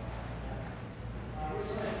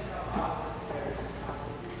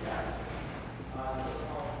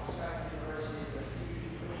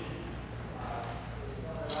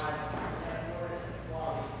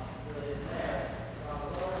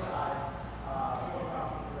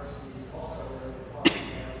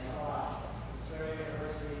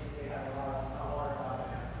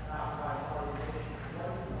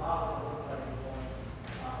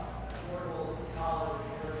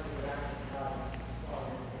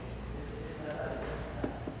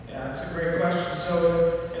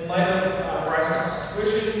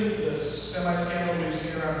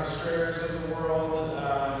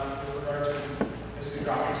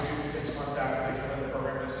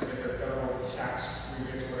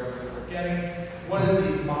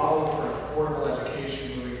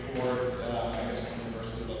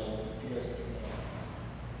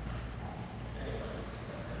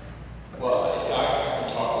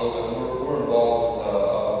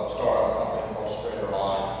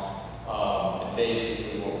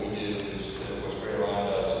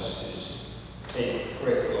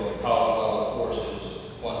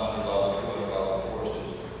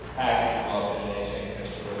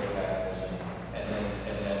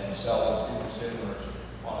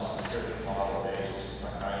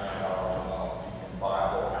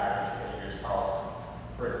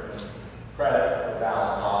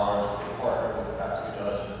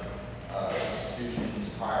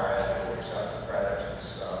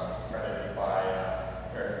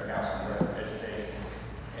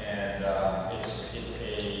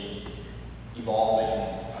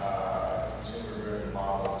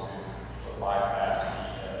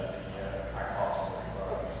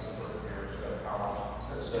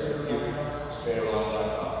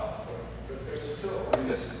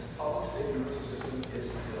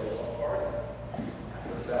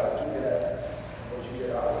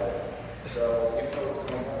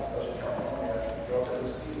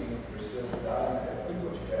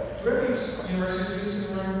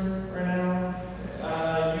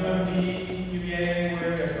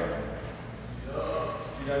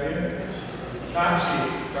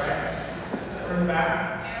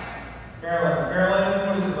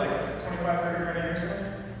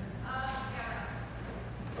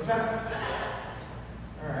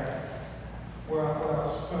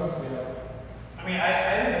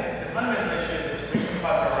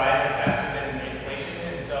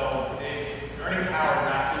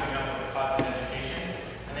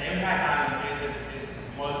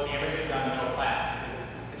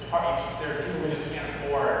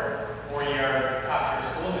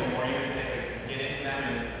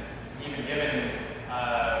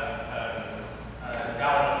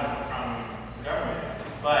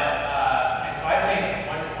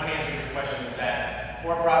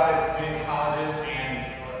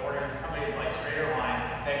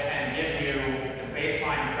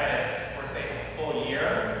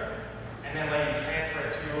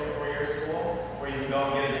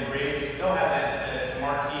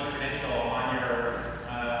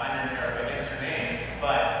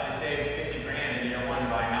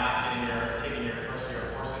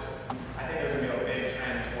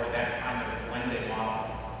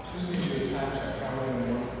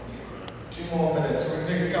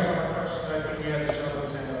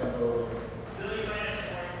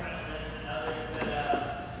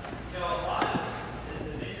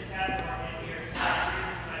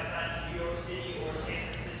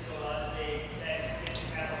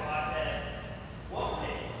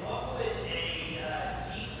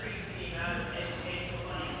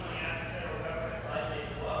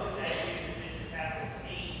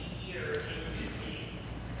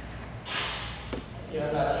 Yeah,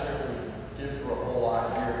 I'm not sure we did for a whole lot.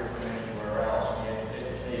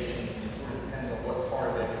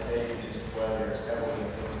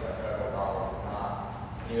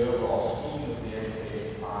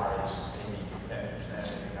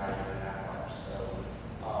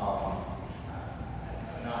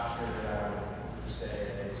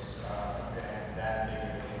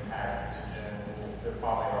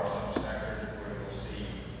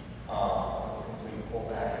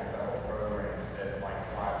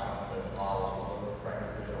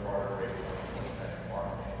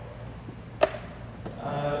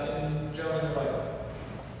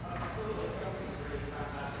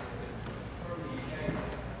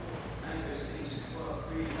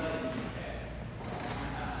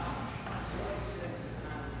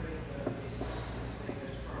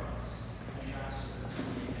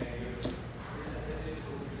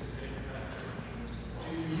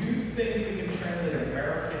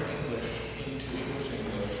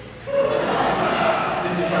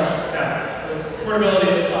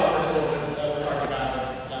 portability of the software tools that we're talking about is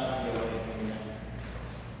not going to be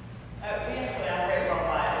We actually operate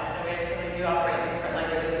worldwide, so we actually do operate in different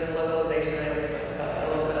languages and localization. I was spoke about that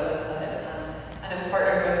a little bit at the summit. And have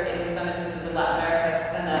partnered with, in some instances in Latin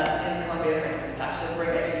America and in Colombia, for instance, to actually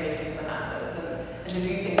bring education to the masses and to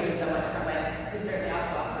do things in a somewhat different way. We certainly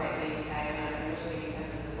also operate in the UK and English-speaking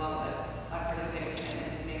countries as well, but I've heard of things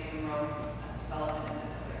and to make some more development in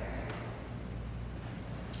those other areas.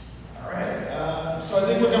 All right. So I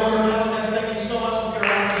think we're done with our panel, guys. Thank you so much. Let's get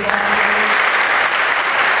around the applause.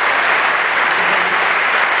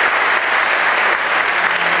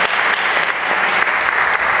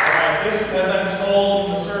 As I'm told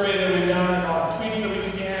from the survey that we've done and all the tweets that we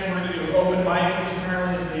scanned, we're going to do open mic, which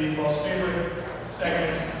apparently is the most favorite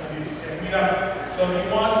segment of these Meetup. So if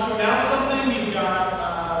you want to announce something, you've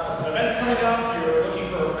got an event coming up, you're looking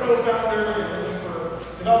for a co-founder, you're looking for a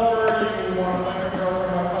developer, you want to find a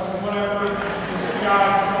girlfriend, a husband, whatever, this guy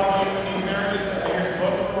for all you need marriages that I hear is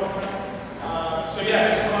booked for a long time. So yeah,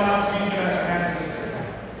 just come on out, so he's going to manage this.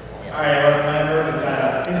 All right, remember, we've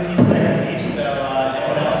got 15 seconds each, so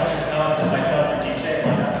anyone else just come up to myself or DJ.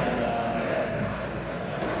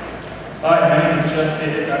 Hi, my name is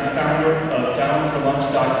Justin. I'm founder of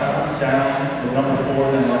downforlunch.com, down the number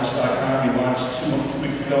 4, then lunch.com. We launched two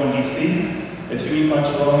weeks ago in DC. If you eat lunch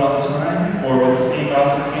alone all the time, or with the same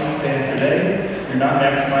office gains day after day, you're not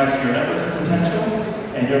maximizing your networking potential,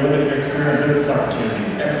 and you're limiting your career and business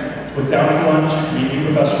opportunities. With Down for Lunch, you can meet new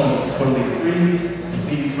professionals. It's totally free.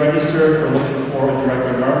 Please register. We're looking for a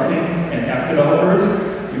director of marketing and app developers.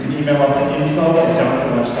 You can email us at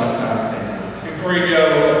info@downforlunch.com. Thank you. Before you go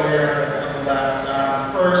over here on the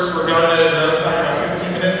left, first we're going to notify in about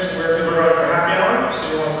 15 minutes where people are going for happy hour, so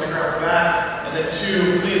you want to stick around for that. And then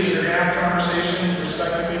 2, please, if you're going to have conversations,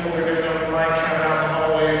 respect the people that are doing open mic, have it out in the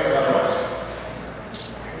hallway or otherwise.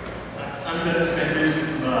 I'm going to make these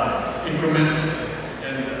increments,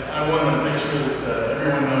 and I want to make sure that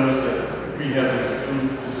everyone knows that we have this new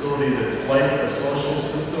facility that's like a social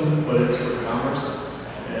system, but it's for commerce.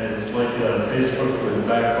 And it's like Facebook with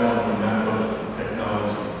Backbone and Meetup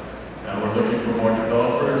technology. We're looking for more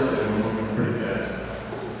developers, and we're moving pretty fast.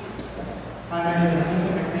 Hi, my name is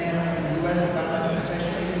Ethan McMahon. I'm from the U.S. Environmental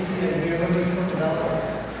Protection Agency, and we are looking for developers.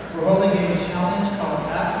 We're holding a challenge called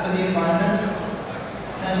Apps for the Environment.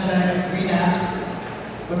 #GreenApps.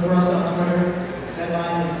 Look for us on Twitter.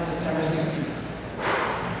 Deadline is September 16th.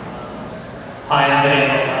 Hi, I'm Vinny.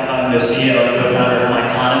 I'm the CEO and co-founder of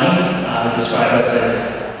Autonomy. I would describe us as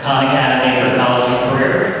Khan Academy for College and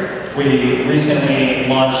Career. We recently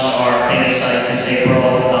launched our beta site this April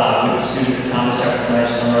with the students at Thomas Jefferson High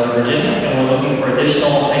School in Northern Virginia, and we're looking for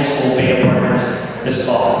additional high school beta partners this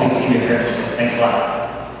fall. Please see me if you're interested. Thanks a lot.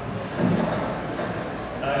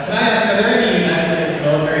 Can I ask, are there any United States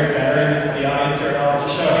military veterans in the audience here at all?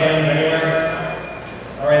 Just show of hands anywhere.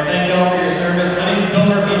 All right, thank you all for your service. My name is Bill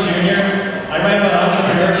Murphy Jr. I write about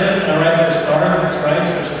entrepreneurship, and I write for Stars and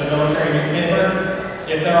Stripes, which is the military newspaper.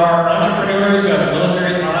 If there are entrepreneurs who have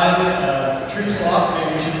military ties, troop swap,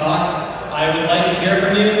 maybe we should talk. I would like to hear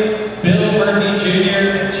from you. Bill Murphy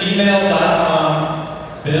Jr. at gmail.com.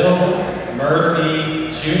 Bill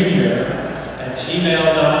Murphy Jr. at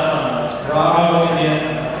gmail.com. That's Bravo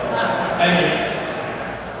Indian. Thank you.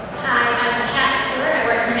 Hi, I'm Kat Stewart. I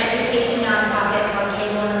work for an education nonprofit called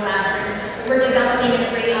Cable in the Classroom. We're developing a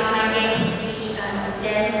free online game to teach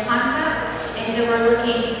STEM concepts, and so we're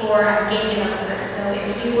looking for game developers. So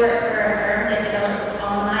if you work for a firm that develops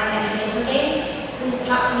online educational games, please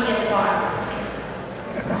talk to me at the bar. Thanks.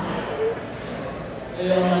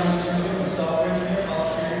 Hey, my name is Jim Smith, I'm a software engineer,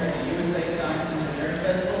 volunteering at the USA Science and Engineering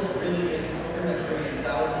Festival. It's a really amazing program that's bringing in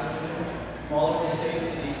thousands of students from all over the states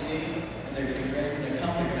to DC, and they're going to from their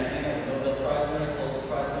company. They're going to hang out with Nobel Prize winners, Pulitzer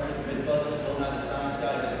Prize winners, Mythbusters, Bill Nye the Science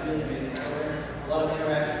Guy. It's a really amazing program. A lot of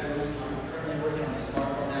interactive booths. I'm currently working on a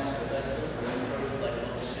smartphone app for the festival, so we're going to like to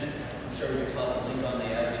help us in. I'm sure we can toss a link on the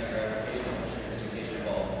app to your application, especially your education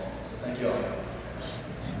involved. So thank you all.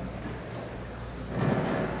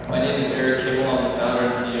 My name is Eric Kimball. I'm the founder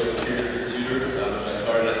and CEO of Peer Tutors, which I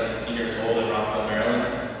started at 16 years old in Rockville, Maryland.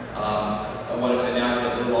 I wanted to announce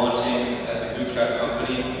that we're launching as a bootstrap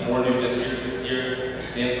company 4 new districts this year: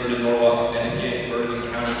 Stanford and Norwalk, Connecticut, Bergen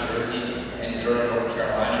County, Jersey, and Durham, North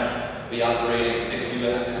Carolina. We operate in 6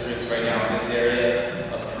 U.S. districts right now in this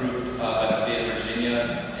area, approved by the state of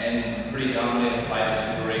Virginia, and pretty dominant in private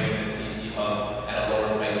tutoring in this DC hub at a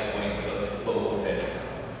lower price point with a local fit.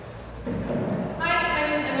 Hi, my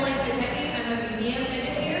name is Emily Kotecki. I'm a museum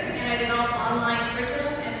educator, and I develop online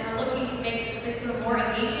curriculum, and we're looking to make the curriculum more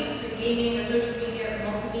engaging through gaming or social media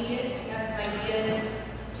or multimedia. So if you have some ideas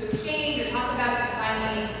to exchange or talk about, just find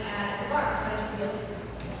me at the bar. Hi,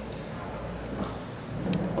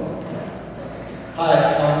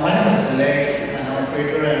 my name is Nilesh, and I'm a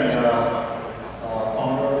creator and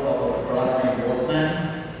founder of a product named Workman.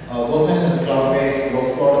 Workman is a cloud-based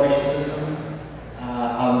workflow automation system. We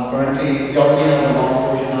already have a launch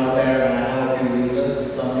version out there, and I have a few users,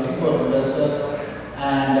 so I'm looking for investors.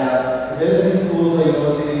 And if there's any schools or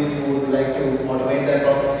universities who would like to automate their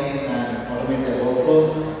processes and automate their workflows,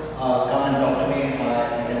 come and talk to me. I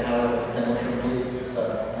can have a demo show too. So,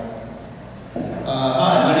 thanks.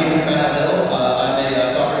 Hi, my name is Matt Hill. I'm a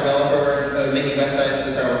software developer making websites for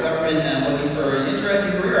the federal government, and I'm looking for an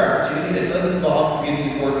interesting career opportunity that doesn't involve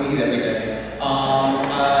commuting to Fort Meade every day.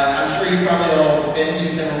 I'm sure you've probably all been to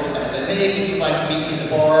several of the sites I make. If you'd like to meet me at the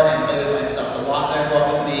bar and play with my stuff a lot that I brought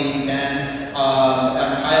with me, you can.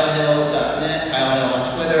 I'm KyleHill.net, Kyle Hill on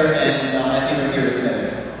Twitter, and my favorite beer is Simnick.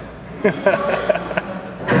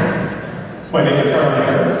 My name is Harlan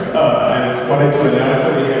Harris. I wanted to announce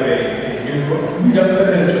that we have a new meetup that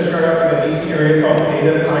has just started up in the DC area called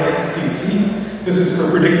Data Science DC. This is for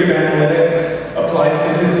predictive analytics, applied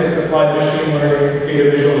statistics, applied machine learning,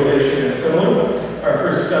 data visualization, and similar. Our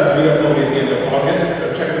first meetup will be at the end of August,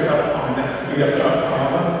 so check us out on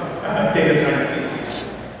meetup.com, Data Science DC.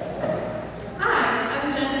 Hi,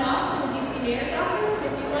 I'm Jen Moss from the DC Mayor's Office.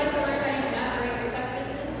 If you'd like to learn how you can operate your tech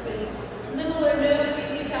business with little or no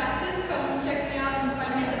DC taxes, come check me out and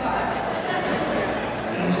find me at the bar.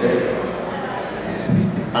 Sounds great.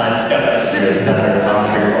 I'm Scott Messenger, the founder of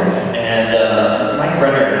Goldenberg, and Mike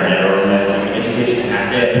Brenner and I are organizing Education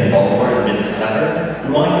Hack Day in Baltimore in mid-September.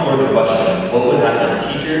 We want to explore the question, what would happen if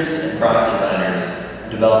teachers and product designers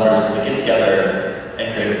and developers were to get together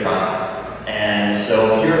and create a product? And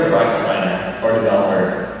so if you're a product designer or developer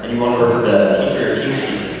and you want to work with a teacher or team of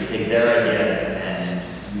teachers to take their idea and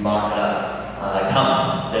mock it up,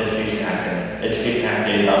 come to Education Hack Day,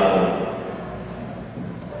 educationhackday.org.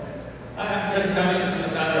 I'm Chris Cummings. I'm the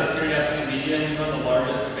founder of Curiosity Media. We run the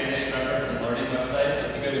largest Spanish reference and learning website.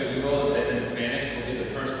 If you go to Google and type in Spanish, we'll be the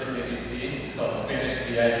first thing that you see. It's called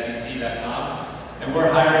SpanishDICT.com. And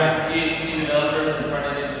we're hiring PHP developers and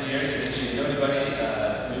front-end engineers. So if you know anybody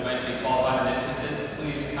who might be qualified and interested,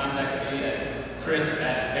 please contact me at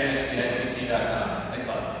chris@SpanishDICT.com. Thanks a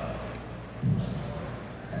lot.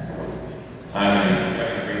 Hi, my name is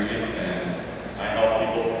Kevin Greenfield, and I help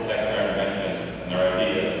people protect their inventions and their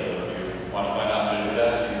ideas. So if you want to find out how to do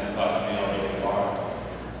that, you can talk to me on the bar.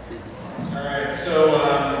 All right, so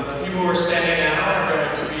the people who are standing now are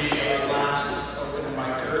going to be our last open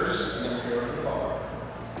micers, and then we'll go to the bar.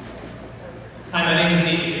 Hi, my name is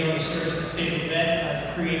Nate. I'm a service-disabled vet. I've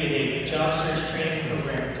created a job search training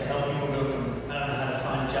program to help people go from, I don't know how to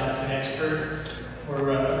find a job to an expert.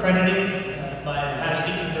 We're accredited by Ohio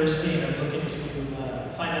State University, and I'm looking to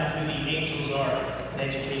find out who the angels are in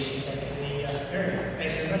education tech in the area.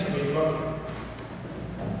 Thanks very much, and you're welcome.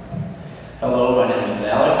 Hello, my name is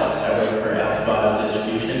Alex. I work for Altabaz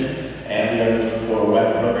Distribution, and we are looking for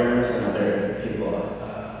web programmers and other people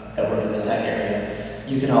that work in the tech area.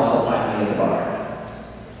 You can also find me at the bar.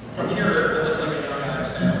 From here, let me know how I'm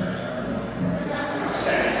saying.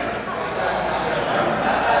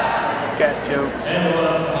 Got jokes. And I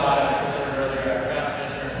presented earlier, I forgot to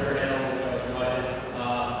mention our Twitter handle, which I was provided.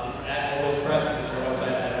 It's @alwaysprep. Visit our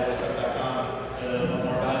website @alwaysprep.com to learn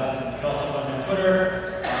more about us. You can also find me on Twitter,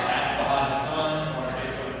 @Fahad Hassan, or on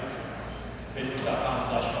Facebook,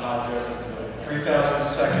 facebook.com/Fahad072. 3,000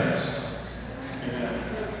 seconds.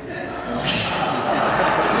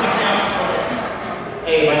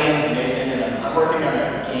 Hey, my name is Nathan, and I'm working on a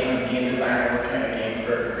game design. I'm working on a game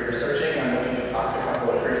for career searching. I'm looking to talk to a couple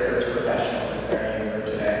of career search professionals if they're in the room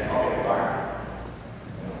today. I'll be at the bar.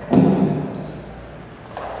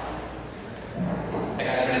 Hey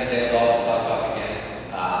guys, my name is Dan Golf from Talk again.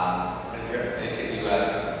 If you're anything to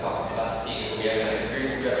talk about the team, we have an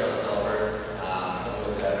experienced web developer, someone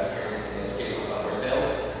with experience in educational software sales.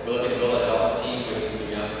 We're looking to build a development team with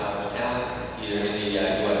some young college talent, either in the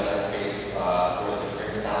UI design space or some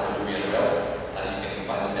experienced talent with Ruby on Rails. You can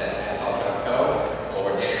find us at talk.co or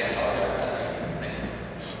dan@talk.com. Thank you.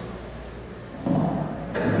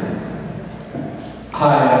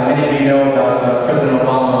 Hi, many of you know about President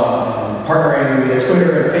Obama partnering with Twitter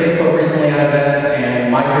and Facebook recently at events,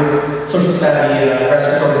 and my group, Social Savvy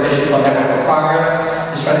grassroots organization called Network for Progress,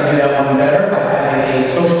 is trying to do that one better by having a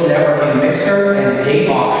social networking mixer and date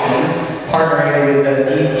auction, partnering with the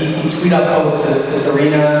DC Tweet Up hostess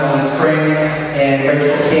Reno, Spring, and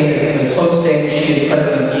Rachel King is hosting. She is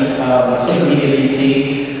president of Social Media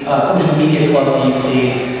DC, Social Media Club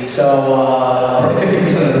DC. So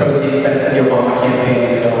 50% of the proceeds benefit the Obama campaign,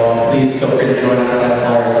 so please feel free to join us. I have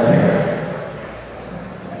flyers up here.